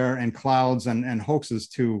hot air and clouds and hoaxes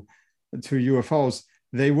to UFOs,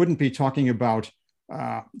 they wouldn't be talking about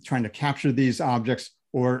trying to capture these objects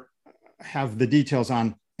or have the details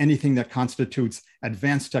on anything that constitutes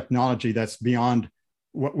advanced technology that's beyond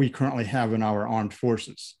what we currently have in our armed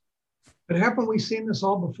forces. But haven't we seen this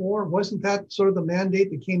all before? Wasn't that sort of the mandate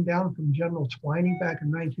that came down from General Twining back in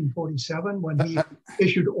 1947 when he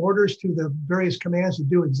issued orders to the various commands to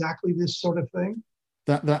do exactly this sort of thing?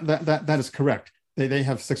 That is correct. They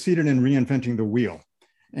have succeeded in reinventing the wheel.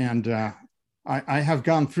 And I have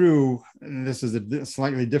gone through, and this is a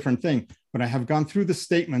slightly different thing, but I have gone through the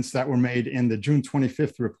statements that were made in the June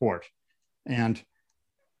 25th report. And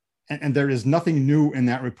there is nothing new in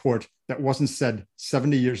that report that wasn't said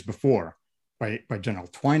 70 years before by General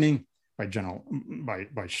Twining, by General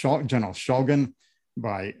Shulgin,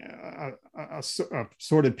 by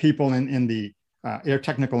assorted people in the Air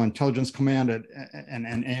Technical Intelligence Command and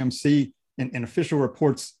AMC in official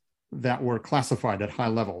reports that were classified at high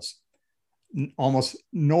levels. Almost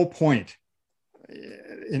no point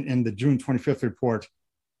in the June 25th report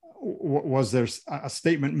was there a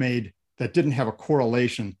statement made that didn't have a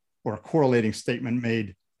correlation or a correlating statement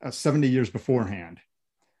made 70 years beforehand.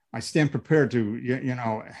 I stand prepared to,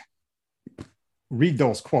 read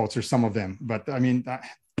those quotes or some of them, but I mean,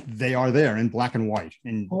 they are there in black and white.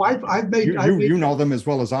 And you know them as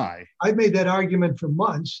well as I. I've made that argument for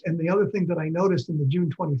months. And the other thing that I noticed in the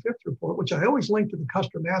June 25th report, which I always link to the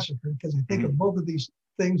Custer Massacre, because I think of both of these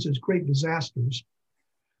things as great disasters,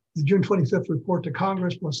 the June 25th report to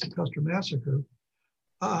Congress plus the Custer Massacre.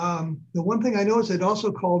 The one thing I noticed, it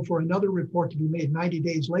also called for another report to be made 90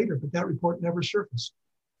 days later, but that report never surfaced.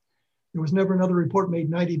 There was never another report made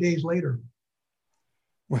 90 days later.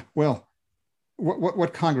 Well,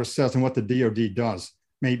 what Congress says and what the DOD does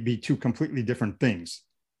may be two completely different things.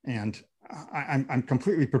 And I'm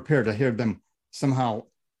completely prepared to hear them somehow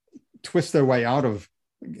twist their way out of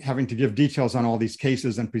having to give details on all these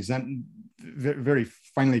cases and present very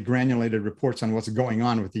finely granulated reports on what's going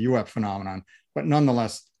on with the UAP phenomenon. But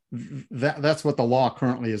nonetheless, that's what the law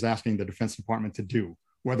currently is asking the Defense Department to do.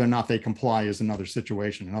 Whether or not they comply is another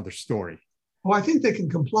situation, another story. Well, I think they can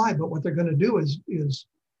comply, but what they're going to do is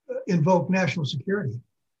invoke national security.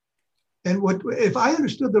 And if I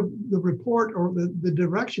understood the report or the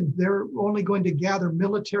directions, they're only going to gather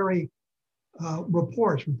military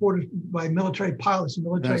reports reported by military pilots and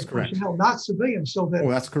military personnel, not civilians. So that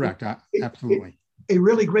that's correct. Absolutely. A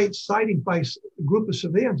really great sighting by a group of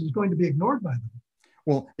civilians is going to be ignored by them.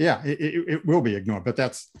 Well, yeah, it will be ignored, but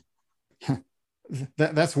that's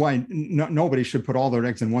why nobody should put all their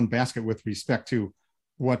eggs in one basket with respect to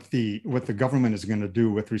what the government is going to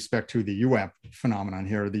do with respect to the UAP phenomenon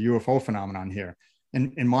here, or the UFO phenomenon here.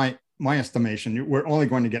 And in my estimation, we're only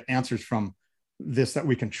going to get answers from this that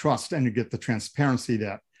we can trust and to get the transparency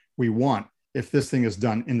that we want if this thing is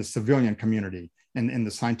done in the civilian community and in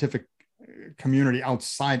the scientific community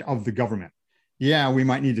outside of the government. Yeah, we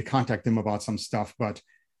might need to contact them about some stuff, but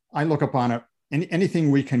I look upon it, anything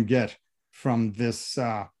we can get from this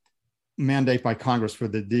mandate by Congress for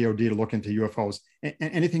the DOD to look into UFOs,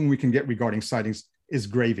 anything we can get regarding sightings is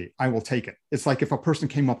gravy. I will take it. It's like if a person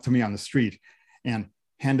came up to me on the street and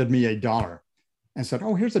handed me $1 and said,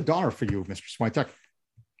 "Oh, here's $1 for you, Mr. SWIATEK."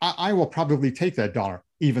 I will probably take that $1,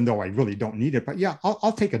 even though I really don't need it. But yeah,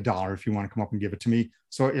 I'll take $1 if you want to come up and give it to me.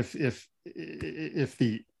 So if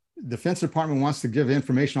the Defense Department wants to give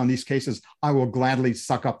information on these cases, I will gladly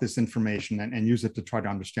suck up this information and use it to try to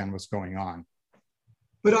understand what's going on.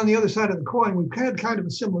 But on the other side of the coin, we've had kind of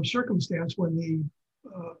a similar circumstance when the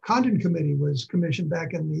Condon Committee was commissioned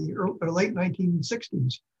back in the late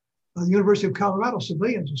 1960s. The University of Colorado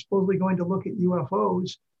civilians were supposedly going to look at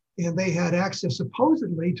UFOs, and they had access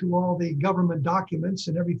supposedly to all the government documents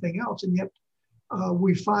and everything else. And yet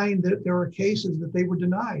we find that there are cases that they were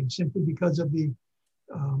denied simply because of the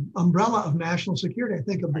umbrella of national security. I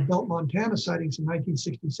think of the Belt, Montana sightings in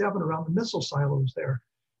 1967 around the missile silos there.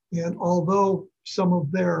 And although some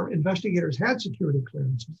of their investigators had security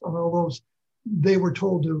clearances, although they were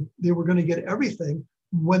told they were going to get everything,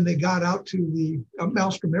 when they got out to the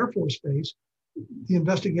Malmstrom Air Force Base, the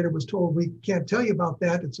investigator was told, "We can't tell you about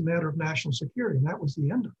that. It's a matter of national security." And that was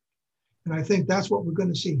the end of it. And I think that's what we're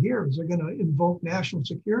going to see here is they're going to invoke national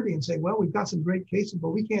security and say, well, we've got some great cases, but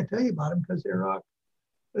we can't tell you about them because they're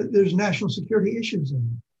there's national security issues in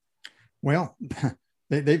them. Well,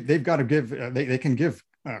 they've got to give, they can give,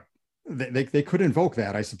 they could invoke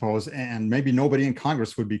that, I suppose, and maybe nobody in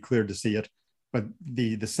Congress would be cleared to see it, but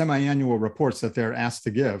the semi-annual reports that they're asked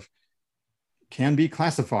to give can be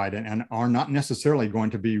classified and are not necessarily going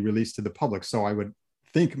to be released to the public. So I would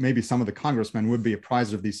think maybe some of the congressmen would be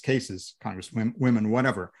apprised of these cases, congresswomen,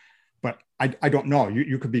 whatever, but I don't know.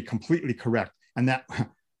 You could be completely correct. And that,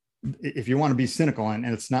 if you want to be cynical, and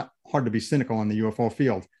it's not hard to be cynical in the UFO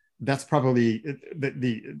field, that's probably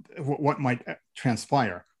what might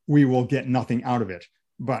transpire. We will get nothing out of it.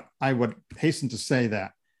 But I would hasten to say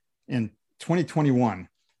that in 2021,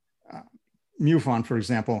 MUFON, for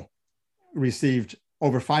example, received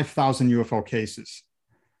over 5,000 UFO cases,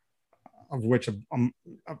 of which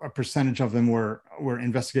a percentage of them were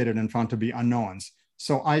investigated and found to be unknowns.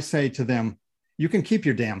 So I say to them, you can keep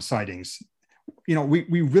your damn sightings. You know,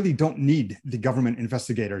 we really don't need the government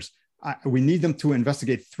investigators. We need them to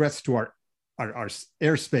investigate threats to our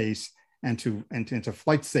airspace and to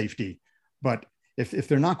flight safety. But if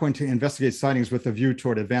they're not going to investigate sightings with a view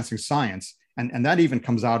toward advancing science, and that even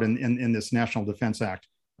comes out in this National Defense Act,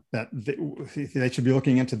 that they should be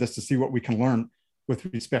looking into this to see what we can learn with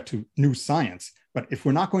respect to new science. But if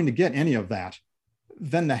we're not going to get any of that,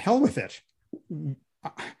 then the hell with it.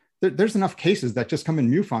 There's enough cases that just come in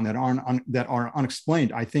MUFON that are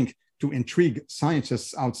unexplained, I think, to intrigue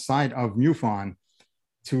scientists outside of MUFON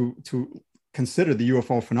to consider the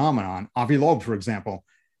UFO phenomenon, Avi Loeb, for example,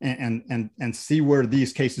 and see where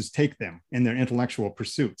these cases take them in their intellectual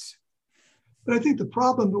pursuits. But I think the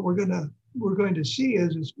problem that we're going to see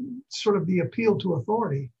is sort of the appeal to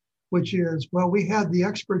authority, which is, well, we had the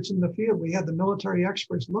experts in the field, we had the military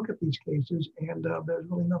experts look at these cases, and there's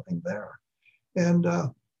really nothing there. And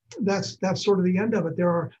that's sort of the end of it. There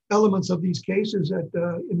are elements of these cases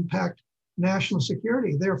that impact national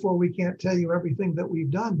security. Therefore, we can't tell you everything that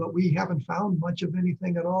we've done, but we haven't found much of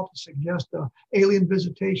anything at all to suggest alien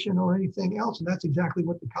visitation or anything else. And that's exactly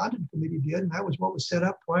what the Condon Committee did. And that was what was set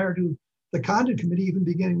up prior to the Condon Committee even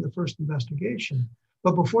beginning the first investigation.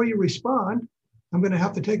 But before you respond, I'm going to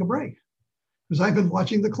have to take a break because I've been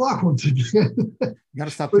watching the clock once again. You got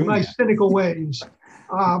to stop with doing my that. cynical ways.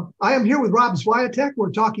 I am here with Rob SWIATEK.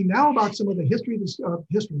 We're talking now about some of the history,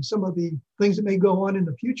 some of the things that may go on in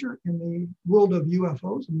the future in the world of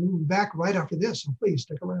UFOs. And we'll be back right after this, so please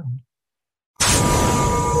stick around.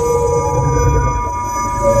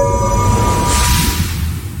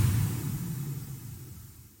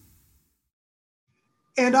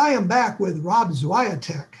 And I am back with Rob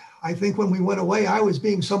SWIATEK. I think when we went away, I was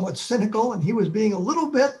being somewhat cynical and he was being a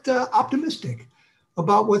little bit optimistic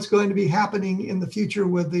about what's going to be happening in the future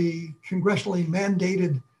with the congressionally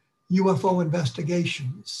mandated UFO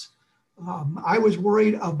investigations. I was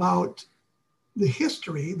worried about the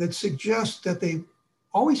history that suggests that they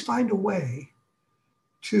always find a way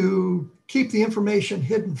to keep the information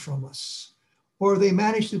hidden from us, or they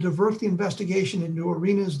manage to divert the investigation into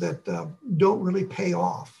arenas that don't really pay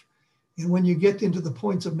off. And when you get into the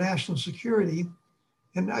points of national security,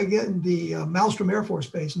 and again, the Maelstrom Air Force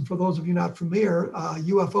Base, and for those of you not familiar,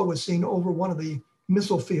 UFO was seen over one of the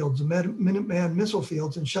missile fields, the Minuteman missile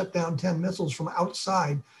fields, and shut down 10 missiles from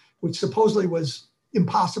outside, which supposedly was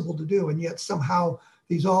impossible to do. And yet somehow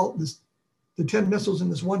the 10 missiles in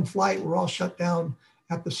this one flight were all shut down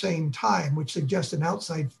at the same time, which suggests an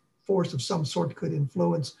outside force of some sort could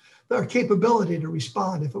influence their capability to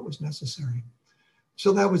respond if it was necessary.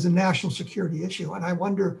 So that was a national security issue. And I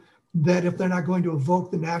wonder that if they're not going to evoke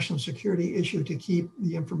the national security issue to keep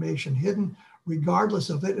the information hidden, regardless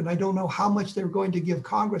of it, and I don't know how much they're going to give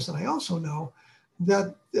Congress. And I also know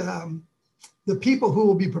that the people who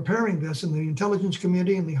will be preparing this in the intelligence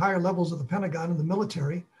community and the higher levels of the Pentagon and the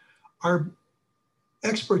military are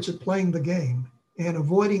experts at playing the game and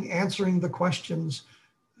avoiding answering the questions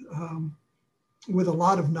with a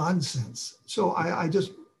lot of nonsense. So I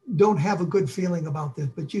just don't have a good feeling about this,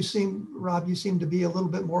 but Rob, you seem to be a little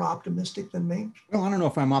bit more optimistic than me. Well, I don't know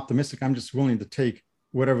if I'm optimistic. I'm just willing to take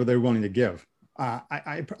whatever they're willing to give.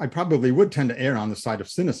 I probably would tend to err on the side of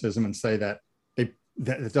cynicism and say that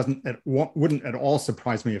wouldn't at all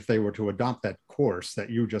surprise me if they were to adopt that course that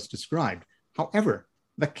you just described. However,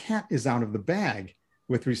 the cat is out of the bag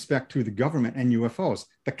with respect to the government and UFOs.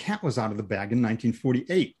 The cat was out of the bag in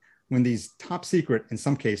 1948 when these top secret, in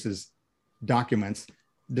some cases, documents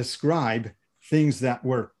describe things that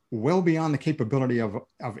were well beyond the capability of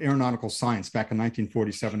aeronautical science back in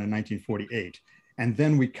 1947 and 1948. And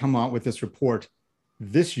then we come out with this report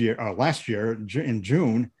last year in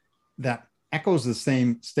June that echoes the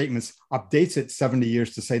same statements, updates it 70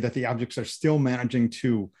 years to say that the objects are still managing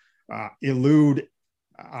to elude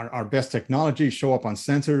our best technology show up on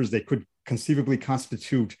sensors. They could conceivably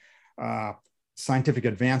constitute scientific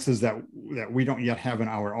advances that we don't yet have in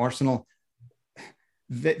our arsenal.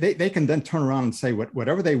 They can then turn around and say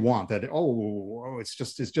whatever they want, that, it's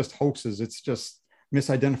just hoaxes. It's just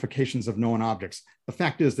misidentifications of known objects. The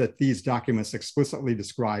fact is that these documents explicitly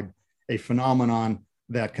describe a phenomenon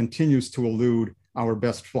that continues to elude our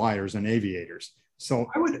best flyers and aviators. So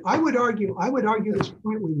I would argue this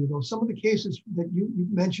point with you, though. Some of the cases that you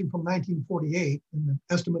mentioned from 1948 in the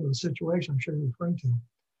estimate of the situation, I'm sure you're referring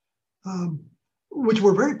to, which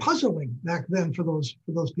were very puzzling back then for those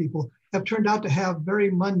people, have turned out to have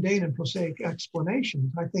very mundane and prosaic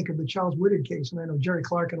explanations. I think of the Charles Whitted case, and I know Jerry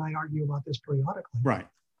Clark and I argue about this periodically. Right.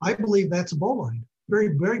 I believe that's a bowline. Very,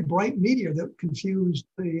 very bright meteor that confused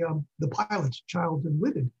the pilots, Childs and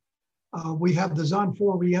Whitted. We have the Zond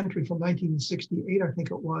 4 reentry from 1968, I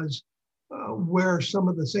think it was, where some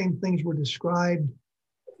of the same things were described.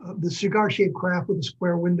 The cigar-shaped craft with the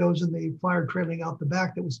square windows and the fire trailing out the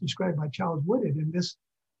back that was described by Charles Whitted. And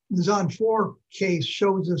the Zond 4 case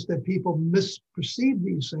shows us that people misperceive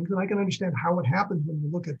these things. And I can understand how it happens when you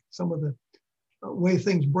look at some of the way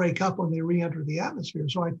things break up when they re-enter the atmosphere.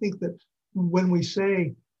 So I think that when we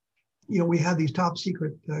say, we had these top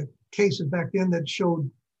secret cases back then that showed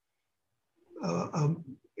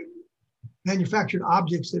manufactured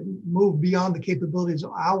objects that move beyond the capabilities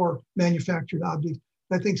of our manufactured objects,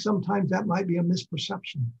 I think sometimes that might be a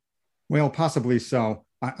misperception. Well, possibly so.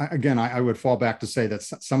 I would fall back to say that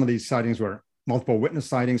some of these sightings were multiple witness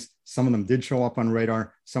sightings. Some of them did show up on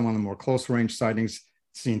radar. Some of them were close range sightings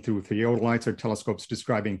seen through theodolites or telescopes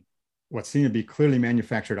describing what seemed to be clearly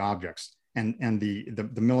manufactured objects. And the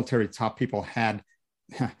military top people had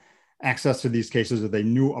access to these cases, or they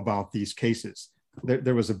knew about these cases.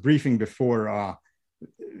 There was a briefing before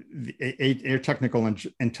the Air Technical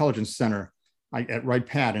Intelligence Center at Wright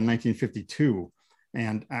Pat in 1952.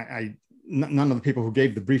 And none of the people who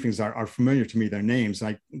gave the briefings are familiar to me, their names.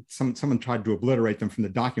 Someone tried to obliterate them from the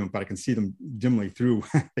document, but I can see them dimly through.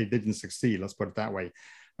 They didn't succeed, let's put it that way.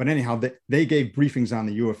 But anyhow, they gave briefings on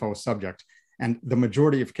the UFO subject. And the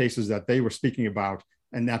majority of cases that they were speaking about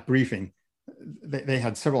in that briefing, they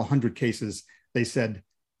had several hundred cases. They said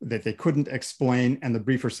that they couldn't explain. And the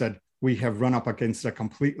briefer said, we have run up against a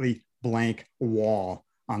completely blank wall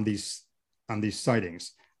on these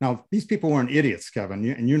sightings. Now, these people weren't idiots, Kevin,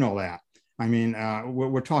 and you know that. I mean,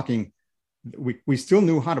 we're talking, we still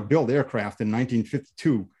knew how to build aircraft in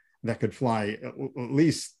 1952 that could fly at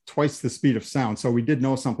least twice the speed of sound. So we did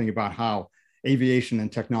know something about how aviation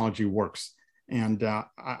and technology works. And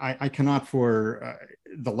I cannot for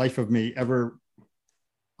the life of me ever,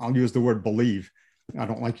 I'll use the word believe. I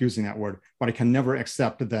don't like using that word, but I can never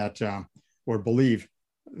accept that or believe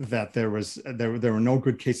that there were no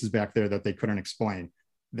good cases back there that they couldn't explain.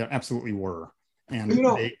 There absolutely were. And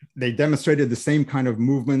they demonstrated the same kind of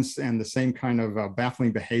movements and the same kind of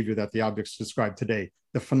baffling behavior that the objects described today.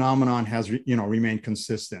 The phenomenon has remained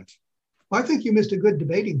consistent. Well, I think you missed a good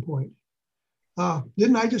debating point.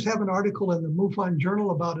 Didn't I just have an article in the MUFON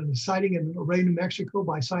Journal about a sighting in Rey, New Mexico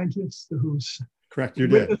by scientists who's correct? You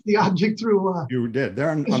did the object through you did. There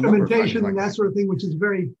are instrumentation and that sort of thing, which is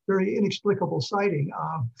very, very inexplicable sighting.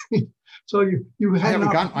 So you I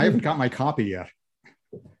haven't got my copy yet.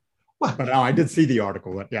 But no, I did see the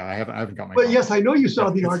article. But yeah, I haven't got my. But copy. Yes, I know you saw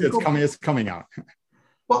the article. It's coming out.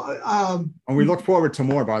 Well, and we look forward to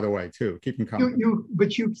more, by the way, too. Keep them coming.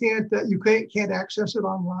 But you can't access it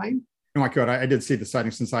online. No, I could. I did see the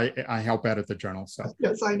sighting since I help edit the journal. So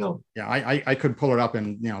yes, I know. Yeah, I could pull it up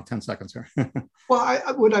in 10 seconds here. Well,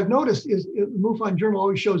 what I've noticed is the MUFON Journal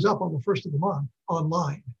always shows up on the first of the month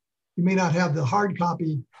online. You may not have the hard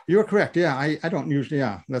copy. You're correct. Yeah, I don't usually.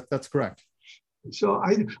 Yeah, that's correct. So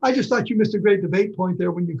I just thought you missed a great debate point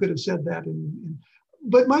there when you could have said that.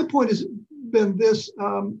 But my point has been this: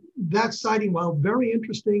 that sighting, while very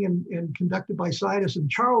interesting and conducted by scientists, and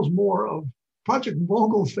Charles Moore of Project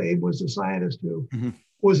Mogul fame was the scientist who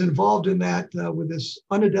was involved in that with this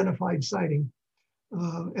unidentified sighting,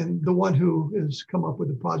 and the one who has come up with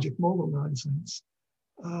the Project Mogul nonsense.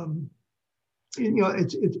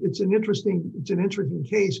 It's an interesting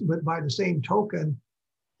case, but by the same token,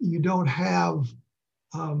 you don't have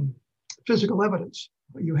physical evidence.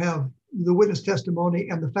 You have the witness testimony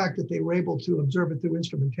and the fact that they were able to observe it through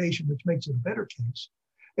instrumentation, which makes it a better case.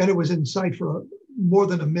 And it was in sight for more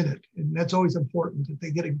than a minute. And that's always important that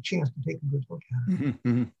they get a chance to take a good look at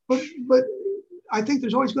it. But I think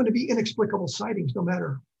there's always going to be inexplicable sightings, no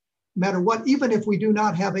matter what. Even if we do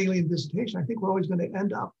not have alien visitation, I think we're always going to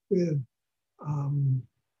end up with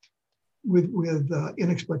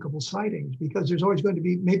inexplicable sightings, because there's always going to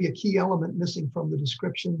be maybe a key element missing from the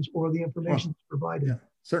descriptions or the information provided. Yeah,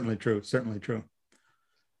 certainly true. Certainly true.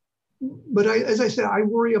 But as I said, I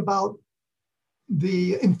worry about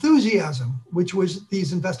the enthusiasm which was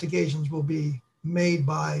these investigations will be made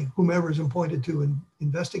by whomever is appointed to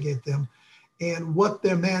investigate them, and what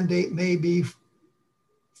their mandate may be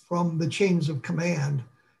from the chains of command.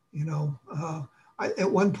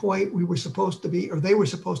 At one point they were supposed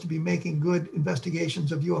to be making good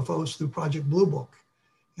investigations of UFOs through Project Blue Book.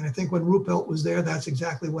 And I think when Ruppelt was there, that's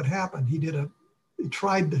exactly what happened. He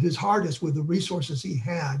tried his hardest with the resources he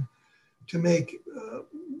had to make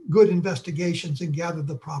good investigations and gather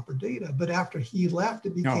the proper data. But after he left,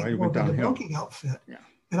 it became more of a debunking outfit. Yeah.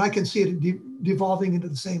 And I can see it devolving into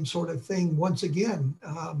the same sort of thing once again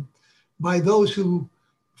by those who,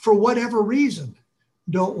 for whatever reason,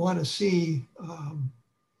 don't want to see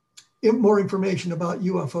more information about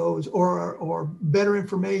UFOs or better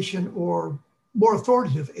information or more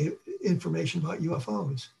authoritative information about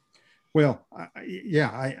UFOs. Well,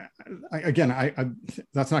 again,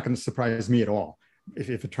 that's not going to surprise me at all if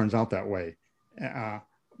it turns out that way.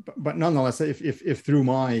 But nonetheless, if through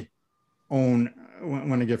my own,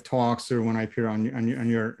 when I give talks or when I appear on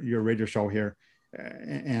your radio show here,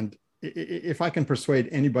 and if I can persuade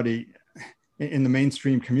anybody in the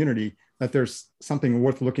mainstream community that there's something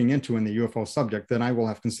worth looking into in the UFO subject, then I will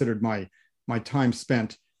have considered my time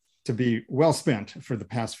spent to be well spent for the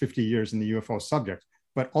past 50 years in the UFO subject.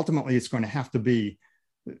 But ultimately, it's going to have to be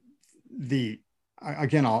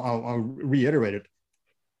I'll reiterate it,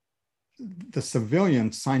 the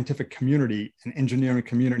civilian scientific community and engineering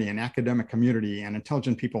community and academic community and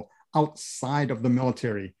intelligent people outside of the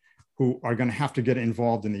military who are going to have to get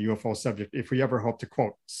involved in the UFO subject if we ever hope to,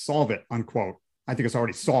 quote, solve it, unquote. I think it's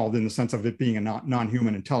already solved in the sense of it being a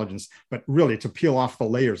non-human intelligence, but really to peel off the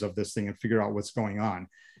layers of this thing and figure out what's going on.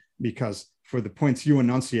 Because for the points you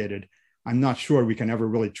enunciated, I'm not sure we can ever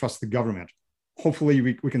really trust the government. Hopefully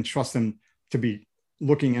we can trust them to be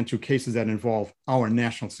looking into cases that involve our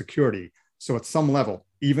national security. So at some level,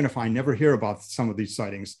 even if I never hear about some of these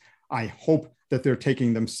sightings, I hope that they're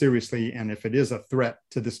taking them seriously. And if it is a threat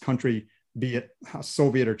to this country, be it a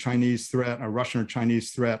Soviet or Chinese threat, a Russian or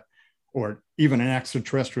Chinese threat, or even an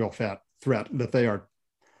extraterrestrial threat, that they are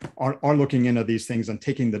looking into these things and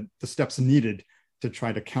taking the steps needed to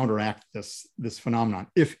try to counteract this phenomenon,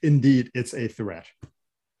 if indeed it's a threat.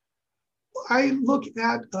 I look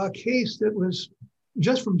at a case that was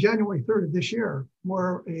just from January 3rd of this year,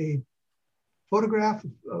 where a photograph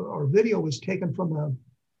or video was taken from an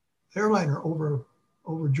airliner over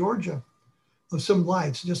Georgia of some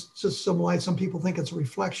lights, just some lights. Some people think it's a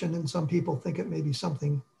reflection, and some people think it may be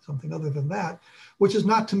something other than that, which is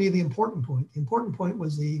not to me the important point. The important point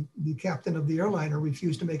was the captain of the airliner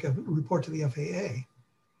refused to make a report to the FAA.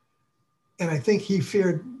 And I think he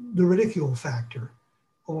feared the ridicule factor,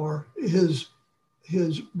 or his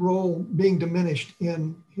role being diminished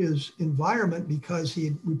in his environment because he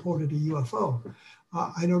had reported a UFO.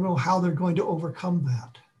 I don't know how they're going to overcome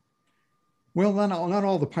that. Well, not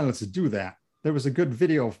all the pilots do that. There was a good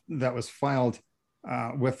video that was filed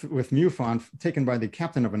with MUFON, taken by the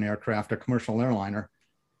captain of an aircraft, a commercial airliner.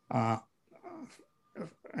 And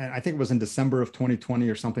I think it was in December of 2020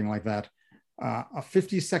 or something like that. A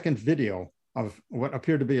 50-second video of what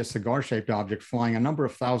appeared to be a cigar-shaped object flying a number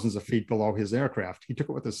of thousands of feet below his aircraft. He took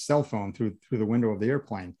it with his cell phone through the window of the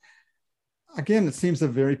airplane. Again, it seems a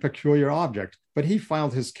very peculiar object, but he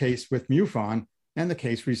filed his case with MUFON, and the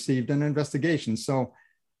case received an investigation. So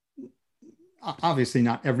obviously,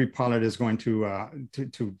 not every pilot is going to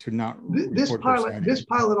not. This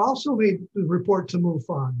pilot also made the report to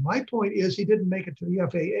MUFON. My point is, he didn't make it to the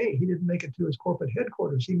FAA. He didn't make it to his corporate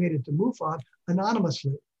headquarters. He made it to MUFON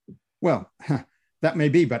anonymously. Well, that may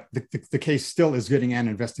be, but the case still is getting an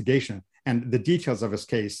investigation, and the details of his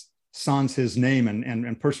case, sans his name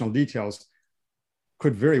and personal details,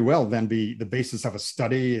 could very well then be the basis of a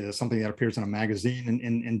study, something that appears in a magazine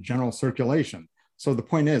in general circulation. So the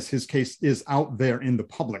point is, his case is out there in the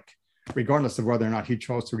public, regardless of whether or not he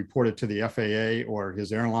chose to report it to the FAA or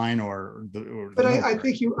his airline or the. But I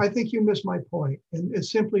think you missed my point, and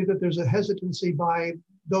it's simply that there's a hesitancy by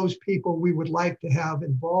those people we would like to have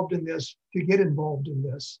involved in this to get involved in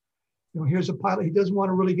this. Here's a pilot. He doesn't want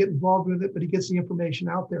to really get involved with it, but he gets the information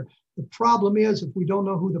out there. The problem is, if we don't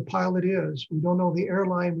know who the pilot is, we don't know the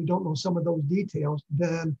airline, we don't know some of those details,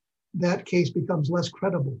 then that case becomes less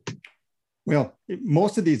credible. Well,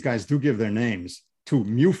 most of these guys do give their names to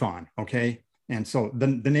MUFON, okay? And so the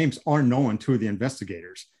names are known to the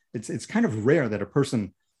investigators. It's kind of rare that a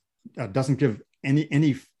person doesn't give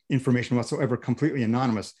any information whatsoever completely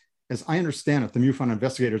anonymous, as I understand it, the MUFON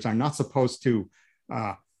investigators are not supposed to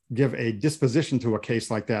give a disposition to a case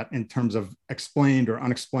like that in terms of explained or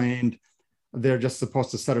unexplained. They're just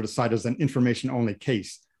supposed to set it aside as an information-only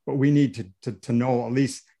case. But we need to know at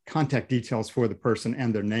least contact details for the person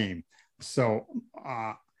and their name. So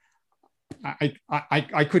I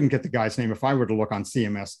couldn't get the guy's name if I were to look on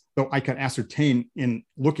CMS, though I could ascertain in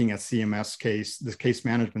looking at CMS case, this case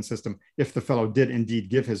management system, if the fellow did indeed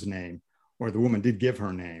give his name or the woman did give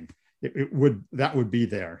her name, that would be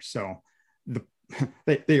there. So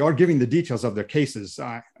they are giving the details of their cases.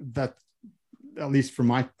 That, at least from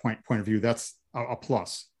my point of view, that's a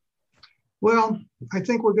plus. Well, I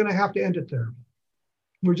think we're going to have to end it there.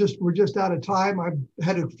 We're just out of time. I've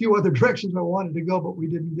had a few other directions I wanted to go, but we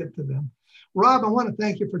didn't get to them. Rob, I want to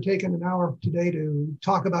thank you for taking an hour today to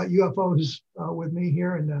talk about UFOs with me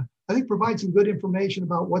here, and I think provide some good information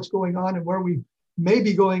about what's going on and where we may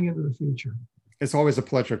be going into the future. It's always a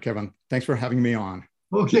pleasure, Kevin. Thanks for having me on.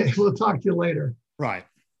 Okay, we'll talk to you later. Right.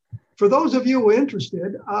 For those of you who are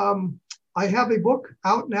interested, I have a book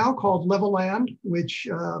out now called Level Land, which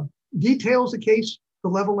details the case, the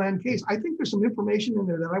Level Land case. I think there's some information in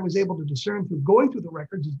there that I was able to discern through going through the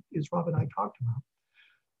records, as Rob and I talked about.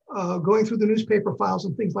 Going through the newspaper files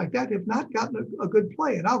and things like that have not gotten a good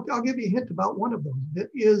play. And I'll give you a hint about one of them. That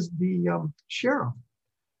is the sheriff.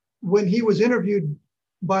 When he was interviewed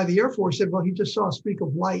by the Air Force, said, well, he just saw a streak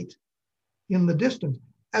of light in the distance,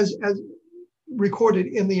 as recorded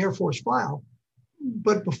in the Air Force file.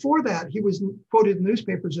 But before that, he was quoted in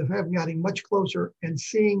newspapers of having gotten much closer and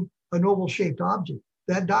seeing an oval-shaped object.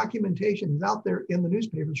 That documentation is out there in the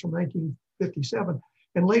newspapers from 1957.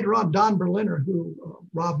 And later on, Don Berliner, who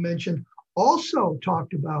Rob mentioned, also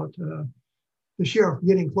talked about the sheriff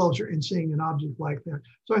getting closer and seeing an object like that.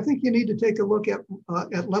 So I think you need to take a look at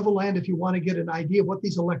Level Land if you want to get an idea of what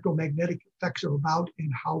these electromagnetic effects are about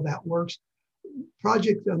and how that works.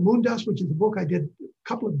 Project Moondust, which is a book I did a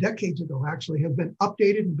couple of decades ago, actually, has been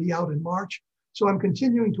updated and be out in March. So I'm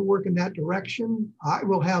continuing to work in that direction. I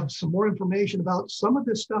will have some more information about some of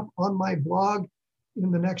this stuff on my blog in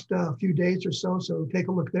the next few days or so. So take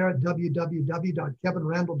a look there at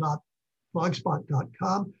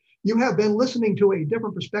www.kevinrandle.blogspot.com. You have been listening to A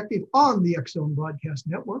Different Perspective on the X Zone Broadcast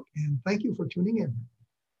Network, and thank you for tuning in.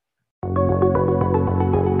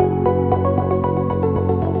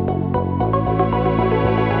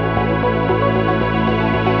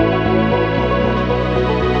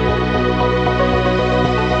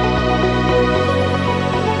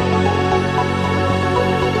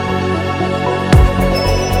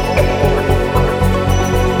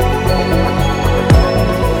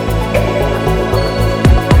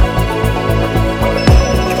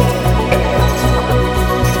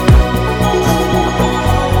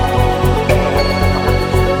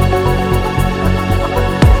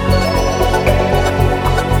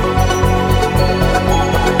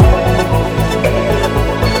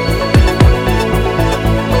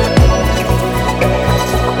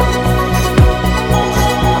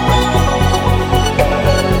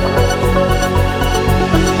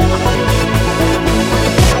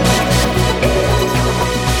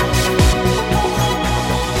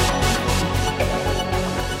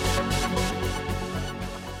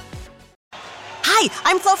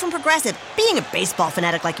 Progressive. Being a baseball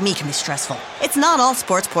fanatic like me can be stressful. It's not all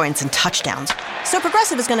sports points and touchdowns. So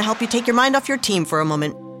Progressive is going to help you take your mind off your team for a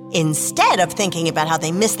moment. Instead of thinking about how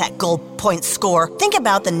they missed that goal point score, think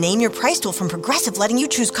about the Name Your Price tool from Progressive, letting you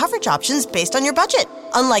choose coverage options based on your budget,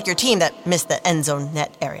 unlike your team that missed the end zone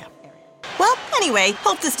net area. Well, anyway,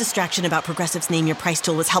 hope this distraction about Progressive's Name Your Price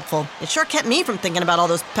tool was helpful. It sure kept me from thinking about all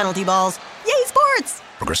those penalty balls. Yay, sports!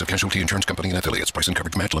 Progressive Casualty Insurance Company and Affiliates. Price and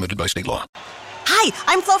coverage match limited by state law. Hi,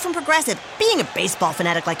 I'm Flo from Progressive. Being a baseball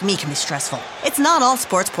fanatic like me can be stressful. It's not all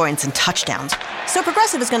sports points and touchdowns. So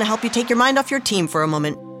Progressive is going to help you take your mind off your team for a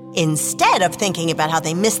moment. Instead of thinking about how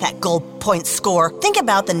they missed that goal point score, think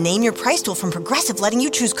about the Name Your Price tool from Progressive, letting you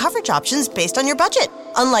choose coverage options based on your budget,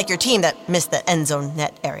 unlike your team that missed the end zone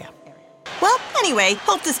net area. Well, anyway,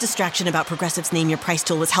 hope this distraction about Progressive's Name Your Price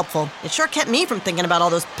tool was helpful. It sure kept me from thinking about all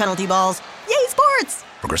those penalty balls. Yay, sports!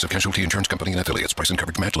 Progressive Casualty Insurance Company and Affiliates. Price and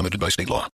coverage match limited by state law.